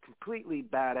is completely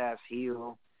badass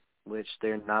heel, which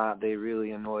they're not, they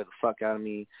really annoy the fuck out of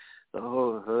me. The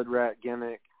whole hood rat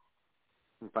gimmick,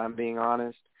 if I'm being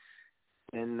honest.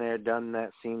 Been there, done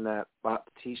that, seen that, bought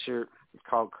the T-shirt. It's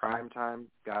called Crime Time.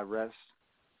 God rest,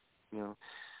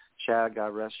 Chad, God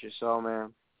rest your soul,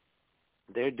 man.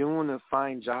 They're doing a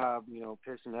fine job,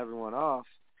 pissing everyone off.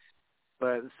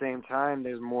 But at the same time,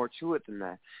 there's more to it than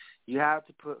that. You have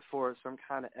to put forth some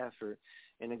kind of effort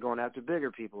into going after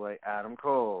bigger people like Adam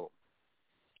Cole,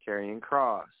 Karrion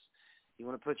Kross. You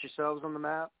want to put yourselves on the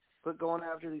map? Quit going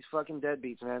after these fucking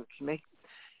deadbeats, man.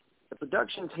 The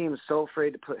production team is so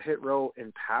afraid to put Hit Row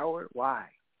in Power. Why?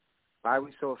 Why are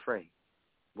we so afraid?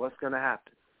 What's going to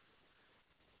happen?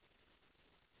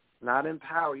 Not in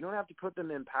Power. You don't have to put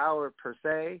them in Power per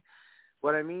se.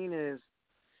 What I mean is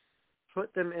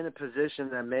put them in a position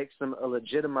that makes them a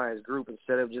legitimized group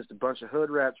instead of just a bunch of hood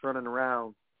rats running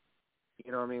around.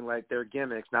 You know what I mean? Like their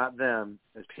gimmicks, not them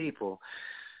as people.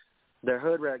 Their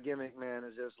hood rat gimmick, man,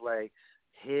 is just like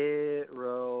Hit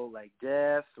Row, like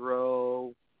Death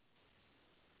Row.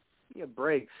 Give me a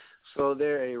break. So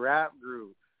they're a rap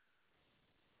group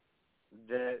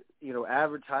that,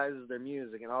 advertises their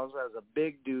music and also has a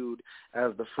big dude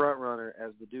as the front runner,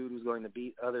 as the dude who's going to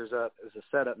beat others up as a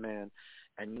setup man,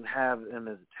 and you have them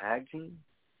as a tag team?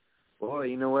 Boy,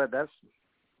 you know what? That's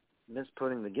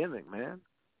misputting the gimmick, man.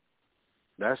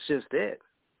 That's just it.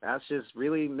 That's just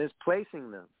really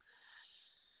misplacing them.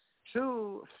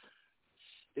 Two,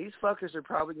 these fuckers are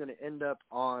probably going to end up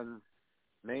on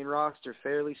main roster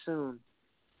fairly soon.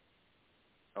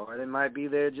 Or they might be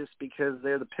there just because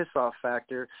they're the piss-off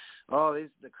factor. Oh,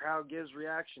 the crowd gives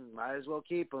reaction. Might as well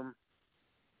keep them.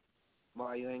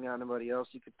 Why, you ain't got nobody else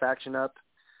you could faction up?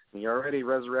 You already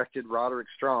resurrected Roderick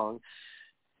Strong.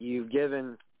 You've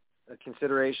given a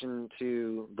consideration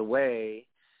to The Way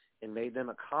and made them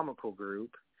a comical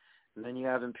group. And then you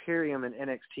have Imperium and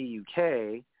NXT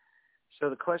UK. So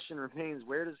the question remains,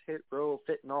 where does Hit Row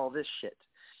fit in all this shit?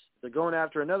 They're going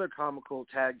after another comical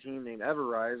tag team named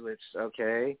Everrise, which,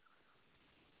 okay.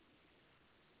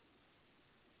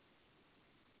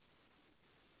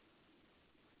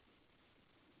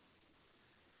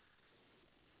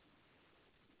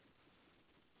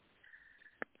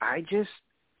 I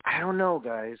don't know,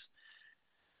 guys.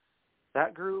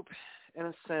 That group, in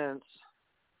a sense,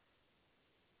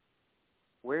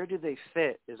 where do they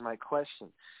fit is my question.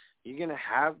 You're going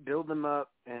to build them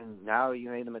up, and now you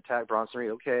made them attack Bronson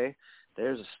Reed. Okay,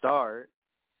 there's a start.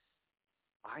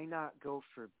 Why not go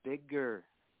for bigger?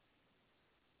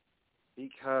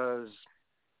 Because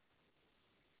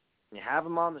you have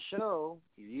them on the show.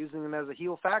 You're using them as a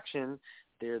heel faction.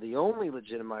 They're the only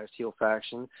legitimized heel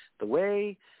faction. The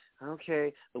Way,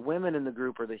 okay, the women in the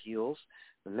group are the heels.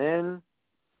 And then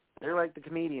they're like the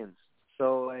comedians.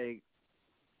 So, like,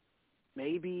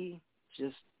 maybe,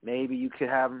 just maybe you could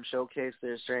have them showcase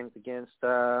their strength against,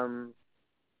 I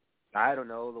don't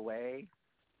know, The Way.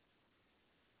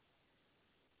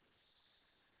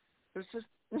 There's just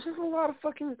a lot of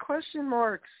fucking question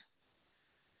marks.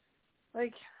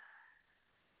 Like,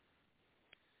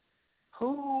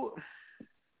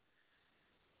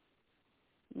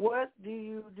 what do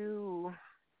you do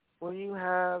when you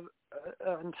have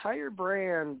an entire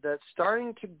brand that's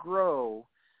starting to grow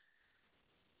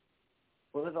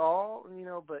with all,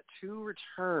 but two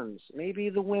returns? Maybe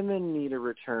the women need a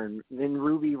return in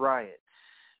Ruby Riott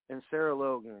and Sarah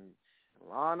Logan.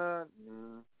 Lana,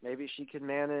 maybe she could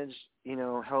manage,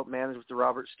 help manage with the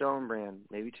Robert Stone brand.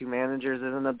 Maybe two managers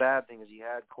isn't a bad thing, as you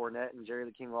had Cornette and Jerry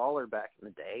the King Lawler back in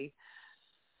the day.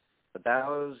 But that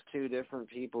was two different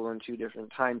people in two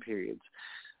different time periods.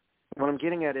 What I'm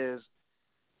getting at is,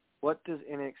 what does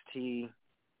NXT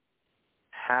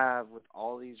have with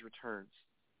all these returns?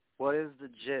 What is the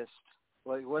gist?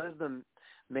 Like, what is the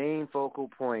main focal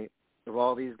point of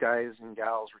all these guys and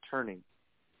gals returning?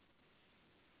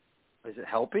 Is it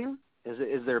helping?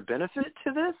 Is there a benefit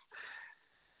to this?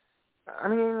 I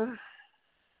mean,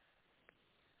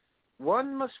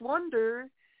 one must wonder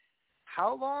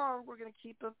how long we're going to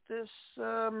keep up this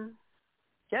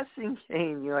guessing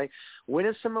game. You're like, when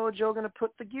is Samoa Joe going to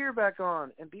put the gear back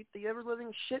on and beat the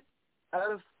ever-living shit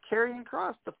out of Karrion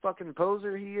Kross, the fucking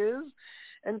poser he is?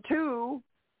 And two,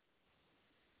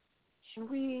 can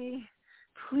we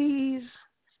please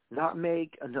not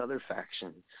make another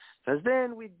faction? Because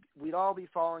then we'd all be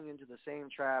falling into the same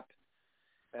trap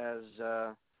as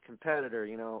competitor,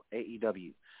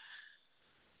 AEW.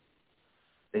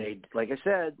 They, like I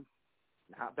said,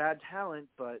 not bad talent,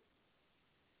 but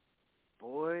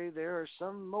boy, there are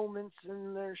some moments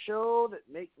in their show that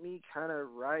make me kind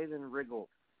of writhe and wriggle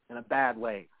in a bad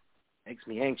way. Makes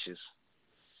me anxious.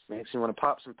 Makes me want to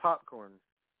pop some popcorn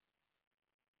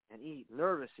and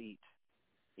nervous eat,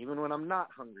 even when I'm not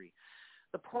hungry.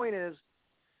 The point is,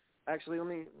 actually, let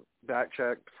me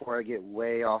backtrack before I get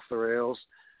way off the rails.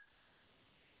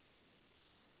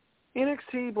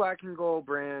 NXT Black and Gold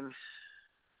brand,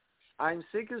 I'm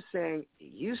sick of saying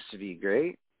it used to be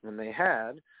great when they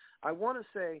had. I want to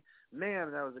say,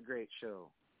 man, that was a great show.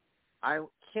 I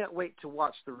can't wait to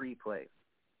watch the replay.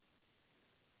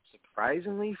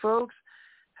 Surprisingly, folks,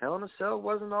 Hell in a Cell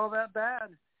wasn't all that bad.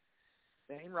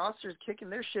 The main roster's kicking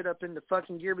their shit up into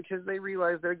fucking gear because they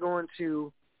realize they're going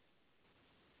to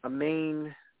a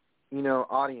main,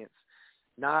 audience.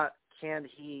 Not canned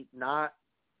heat, not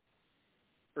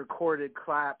recorded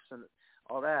claps and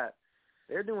all that.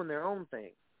 They're doing their own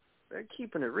thing. They're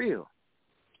keeping it real.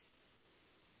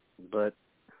 But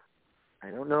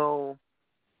I don't know.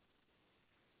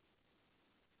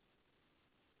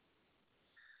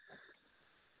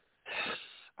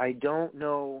 I don't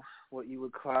know what you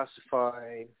would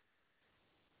classify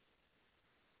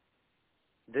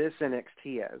this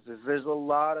NXT as. There's a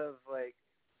lot of,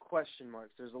 question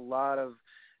marks. There's a lot of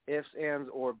ifs, ands,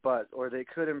 or buts, or they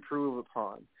could improve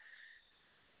upon.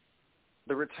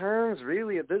 The returns,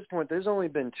 really, at this point, there's only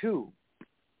been 2.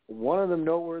 One of them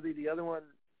noteworthy, the other one,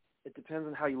 it depends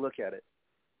on how you look at it.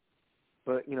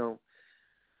 But,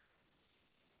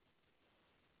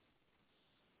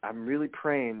 I'm really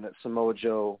praying that Samoa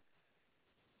Joe,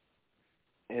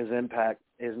 his impact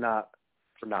is not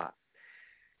for naught.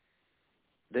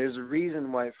 There's a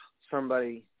reason why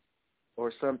somebody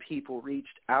or some people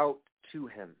reached out to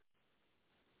him.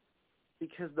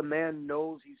 Because the man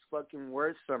knows he's fucking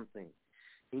worth something.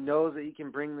 He knows that he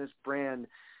can bring this brand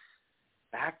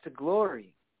back to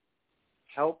glory.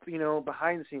 Help,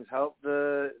 behind the scenes, help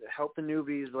the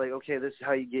newbies, okay, this is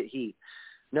how you get heat.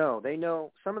 No, they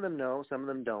know. Some of them know, some of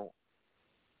them don't.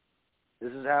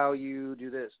 This is how you do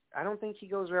this. I don't think he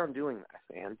goes around doing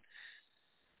that, man.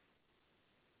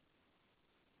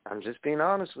 I'm just being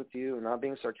honest with you. I'm not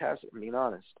being sarcastic. I'm being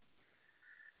honest.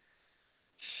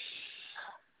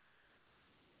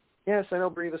 Yes, I know,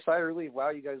 breathe a sigh of relief. Wow,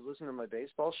 you guys listen to my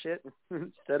baseball shit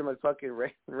instead of my fucking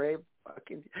rave.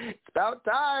 Fucking, it's about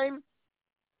time.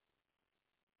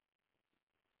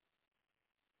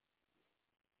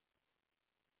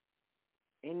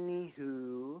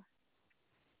 Anywho,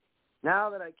 now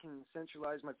that I can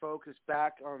centralize my focus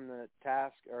back on the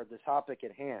task or the topic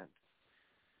at hand,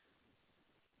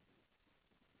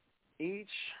 each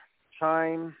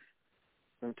time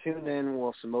I'm tuned in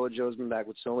while Samoa Joe's been back,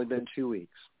 which has only been 2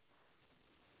 weeks,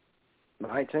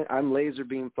 I'm laser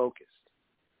beam focused.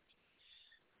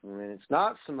 When it's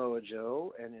not Samoa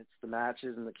Joe and it's the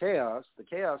matches and the chaos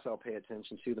I'll pay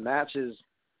attention to. The matches,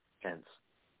 hence.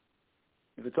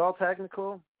 If it's all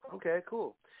technical, okay,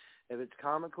 cool. If it's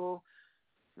comical,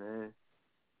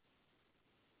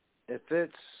 If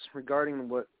it's regarding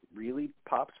what really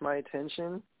pops my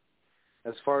attention,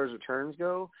 as far as returns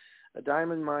go, a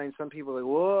Diamond Mine, some people are like,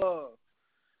 whoa.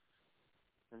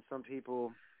 And some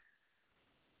people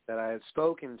that I have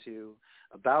spoken to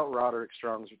about Roderick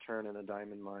Strong's return in a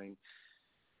Diamond Mine,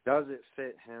 does it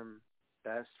fit him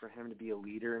best for him to be a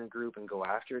leader in a group and go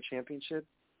after a championship?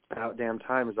 About damn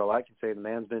time is all I can say. The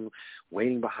man's been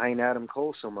waiting behind Adam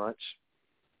Cole so much.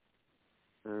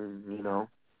 And,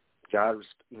 God,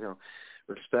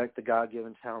 respect the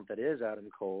God-given talent that is Adam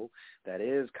Cole, that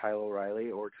is Kyle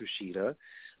O'Reilly or Kushida.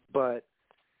 But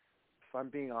if I'm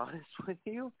being honest with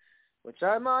you, which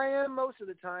I am most of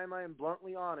the time, I am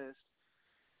bluntly honest,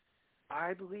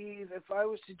 I believe if I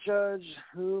was to judge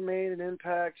who made an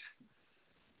impact,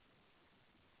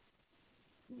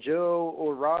 Joe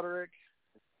or Roderick,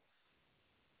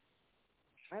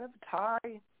 kind of a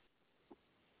tie,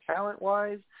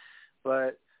 talent-wise,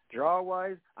 but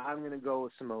draw-wise, I'm going to go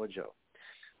with Samoa Joe.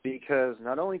 Because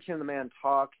not only can the man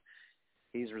talk,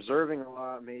 he's reserving a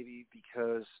lot, maybe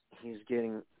because he's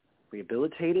getting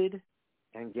rehabilitated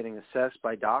and getting assessed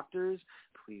by doctors.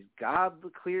 Please, God,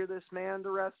 clear this man to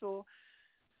wrestle.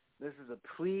 This is a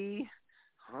plea.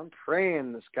 I'm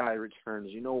praying this guy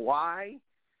returns. You know why?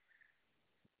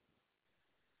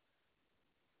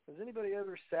 Has anybody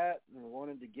ever sat and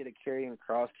wanted to get a Karrion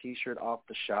Kross t-shirt off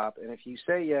the shop? And if you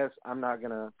say yes, I'm not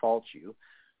going to fault you.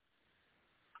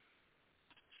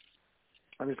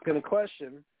 I'm just going to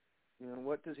question,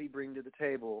 what does he bring to the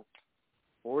table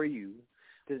for you?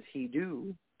 Does he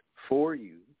do for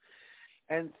you?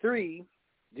 And 3,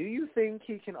 do you think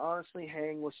he can honestly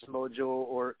hang with Samoa Joe,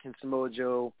 or can Samoa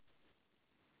Joe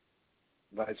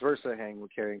vice versa hang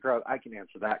with Karrion Kross? I can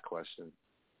answer that question.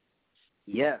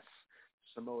 Yes,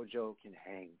 Samoa Joe can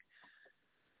hang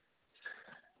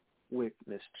with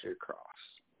Mr.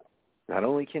 Kross. Not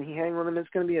only can he hang with him, it's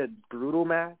going to be a brutal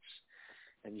match,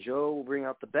 and Joe will bring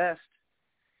out the best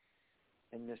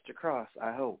in Mr. Kross,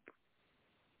 I hope.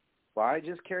 Why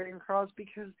just Karrion Kross?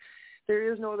 Because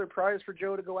there is no other prize for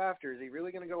Joe to go after. Is he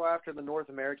really going to go after the North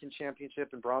American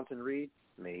Championship and Bronson Reed?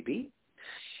 Maybe.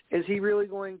 Is he really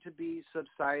going to be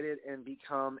subsided and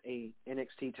become a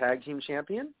NXT Tag Team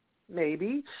Champion?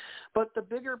 Maybe. But the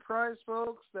bigger prize,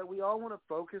 folks, that we all want to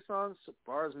focus on, so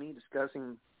far as me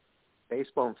discussing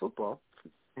baseball and football,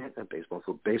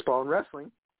 baseball and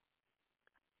wrestling,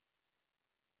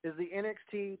 is the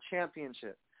NXT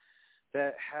Championship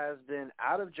that has been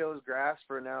out of Joe's grasp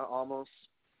for now almost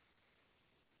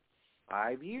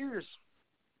 5 years.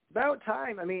 About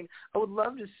time. I mean, I would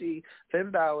love to see Finn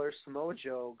Balor, Samoa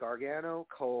Joe, Gargano,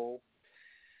 Cole,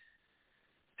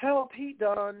 hell, Pete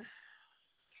Dunne,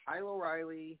 Kyle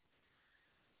O'Reilly,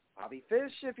 Bobby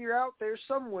Fish, if you're out there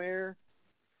somewhere.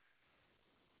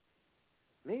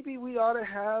 Maybe we ought to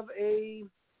have a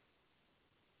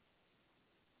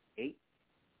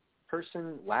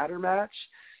 8-person ladder match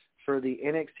for the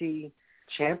NXT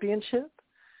Championship.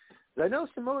 I know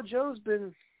Samoa Joe's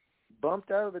been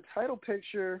bumped out of the title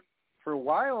picture for a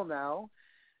while now,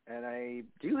 and I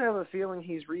do have a feeling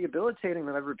he's rehabilitating,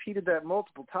 and I've repeated that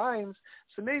multiple times.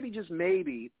 So maybe, just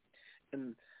maybe,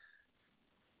 and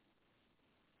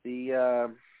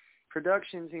the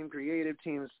production team, creative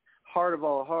team's heart of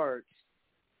all hearts,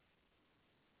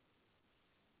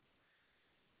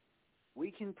 we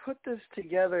can put this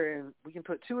together, and we can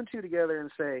put 2 and 2 together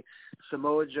and say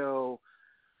Samoa Joe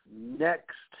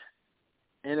next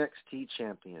NXT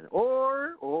champion.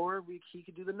 Or he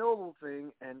could do the noble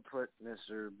thing and put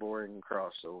Mr. Boring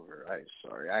Crossover.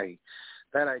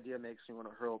 That idea makes me want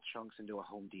to hurl chunks into a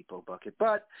Home Depot bucket.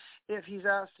 But if he's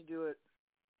asked to do it,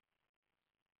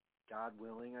 God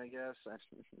willing, I guess, I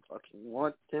fucking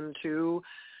want him to.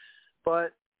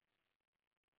 But,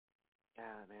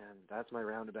 yeah, man, that's my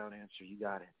roundabout answer. You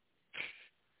got it.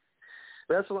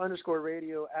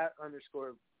 Wrestle_radio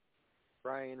 @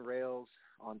 Brian Rails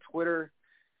on Twitter,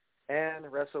 and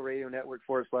WrestleRadio Network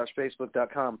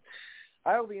 /Facebook.com.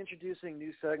 I will be introducing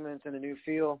new segments and a new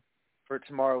feel for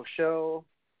tomorrow's show.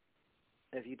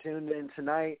 If you tuned in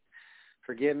tonight,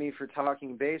 forgive me for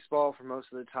talking baseball for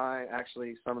most of the time,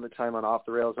 actually some of the time on Off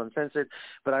the Rails Uncensored,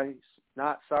 but I'm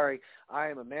not sorry. I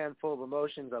am a man full of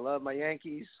emotions. I love my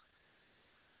Yankees.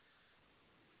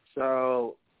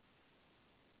 So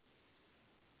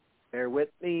bear with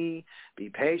me. Be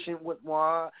patient with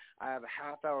moi. I have a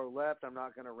half hour left. I'm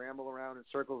not going to ramble around in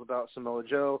circles about Samoa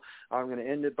Joe. I'm going to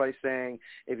end it by saying,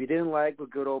 if you didn't like what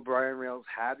good old Brian Rails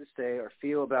had to say or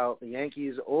feel about the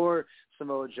Yankees or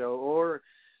Samoa Joe or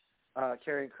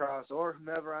Karrion Kross or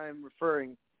whomever I'm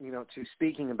referring, to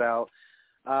speaking about,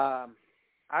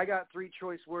 I got 3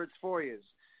 choice words for you.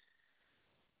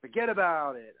 Forget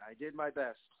about it. I did my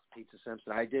best, Pizza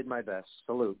Simpson. I did my best.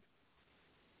 Salute.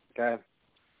 Okay?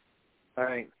 All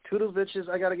right. Toodles, bitches.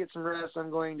 I got to get some rest. I'm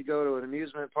going to go to an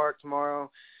amusement park tomorrow.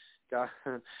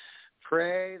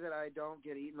 Pray that I don't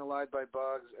get eaten alive by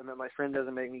bugs and that my friend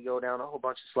doesn't make me go down a whole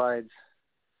bunch of slides.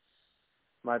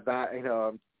 My back,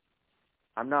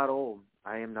 I'm not old.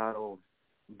 I am not old.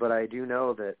 But I do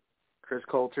know that, Chris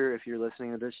Coulter, if you're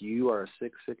listening to this, you are a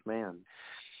sick, sick man.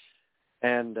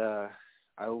 And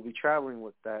I will be traveling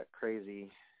with that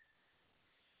crazy,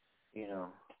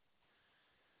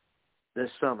 this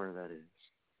summer, that is,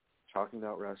 talking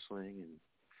about wrestling and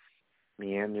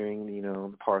meandering,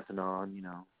 the Parthenon,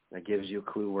 that gives you a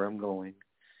clue where I'm going.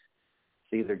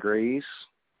 It's either Greece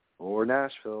or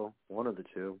Nashville, one of the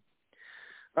two.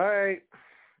 All right,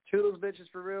 toodles, bitches,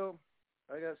 for real.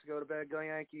 I got to go to bed. Go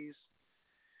Yankees.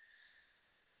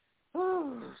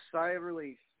 Whew, sigh of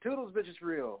relief. Toodles, bitches, for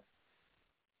real.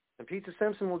 And Pizza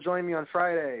Simpson will join me on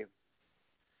Friday.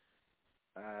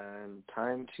 And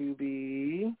time to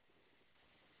be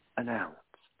announced.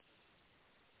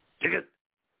 Ticket.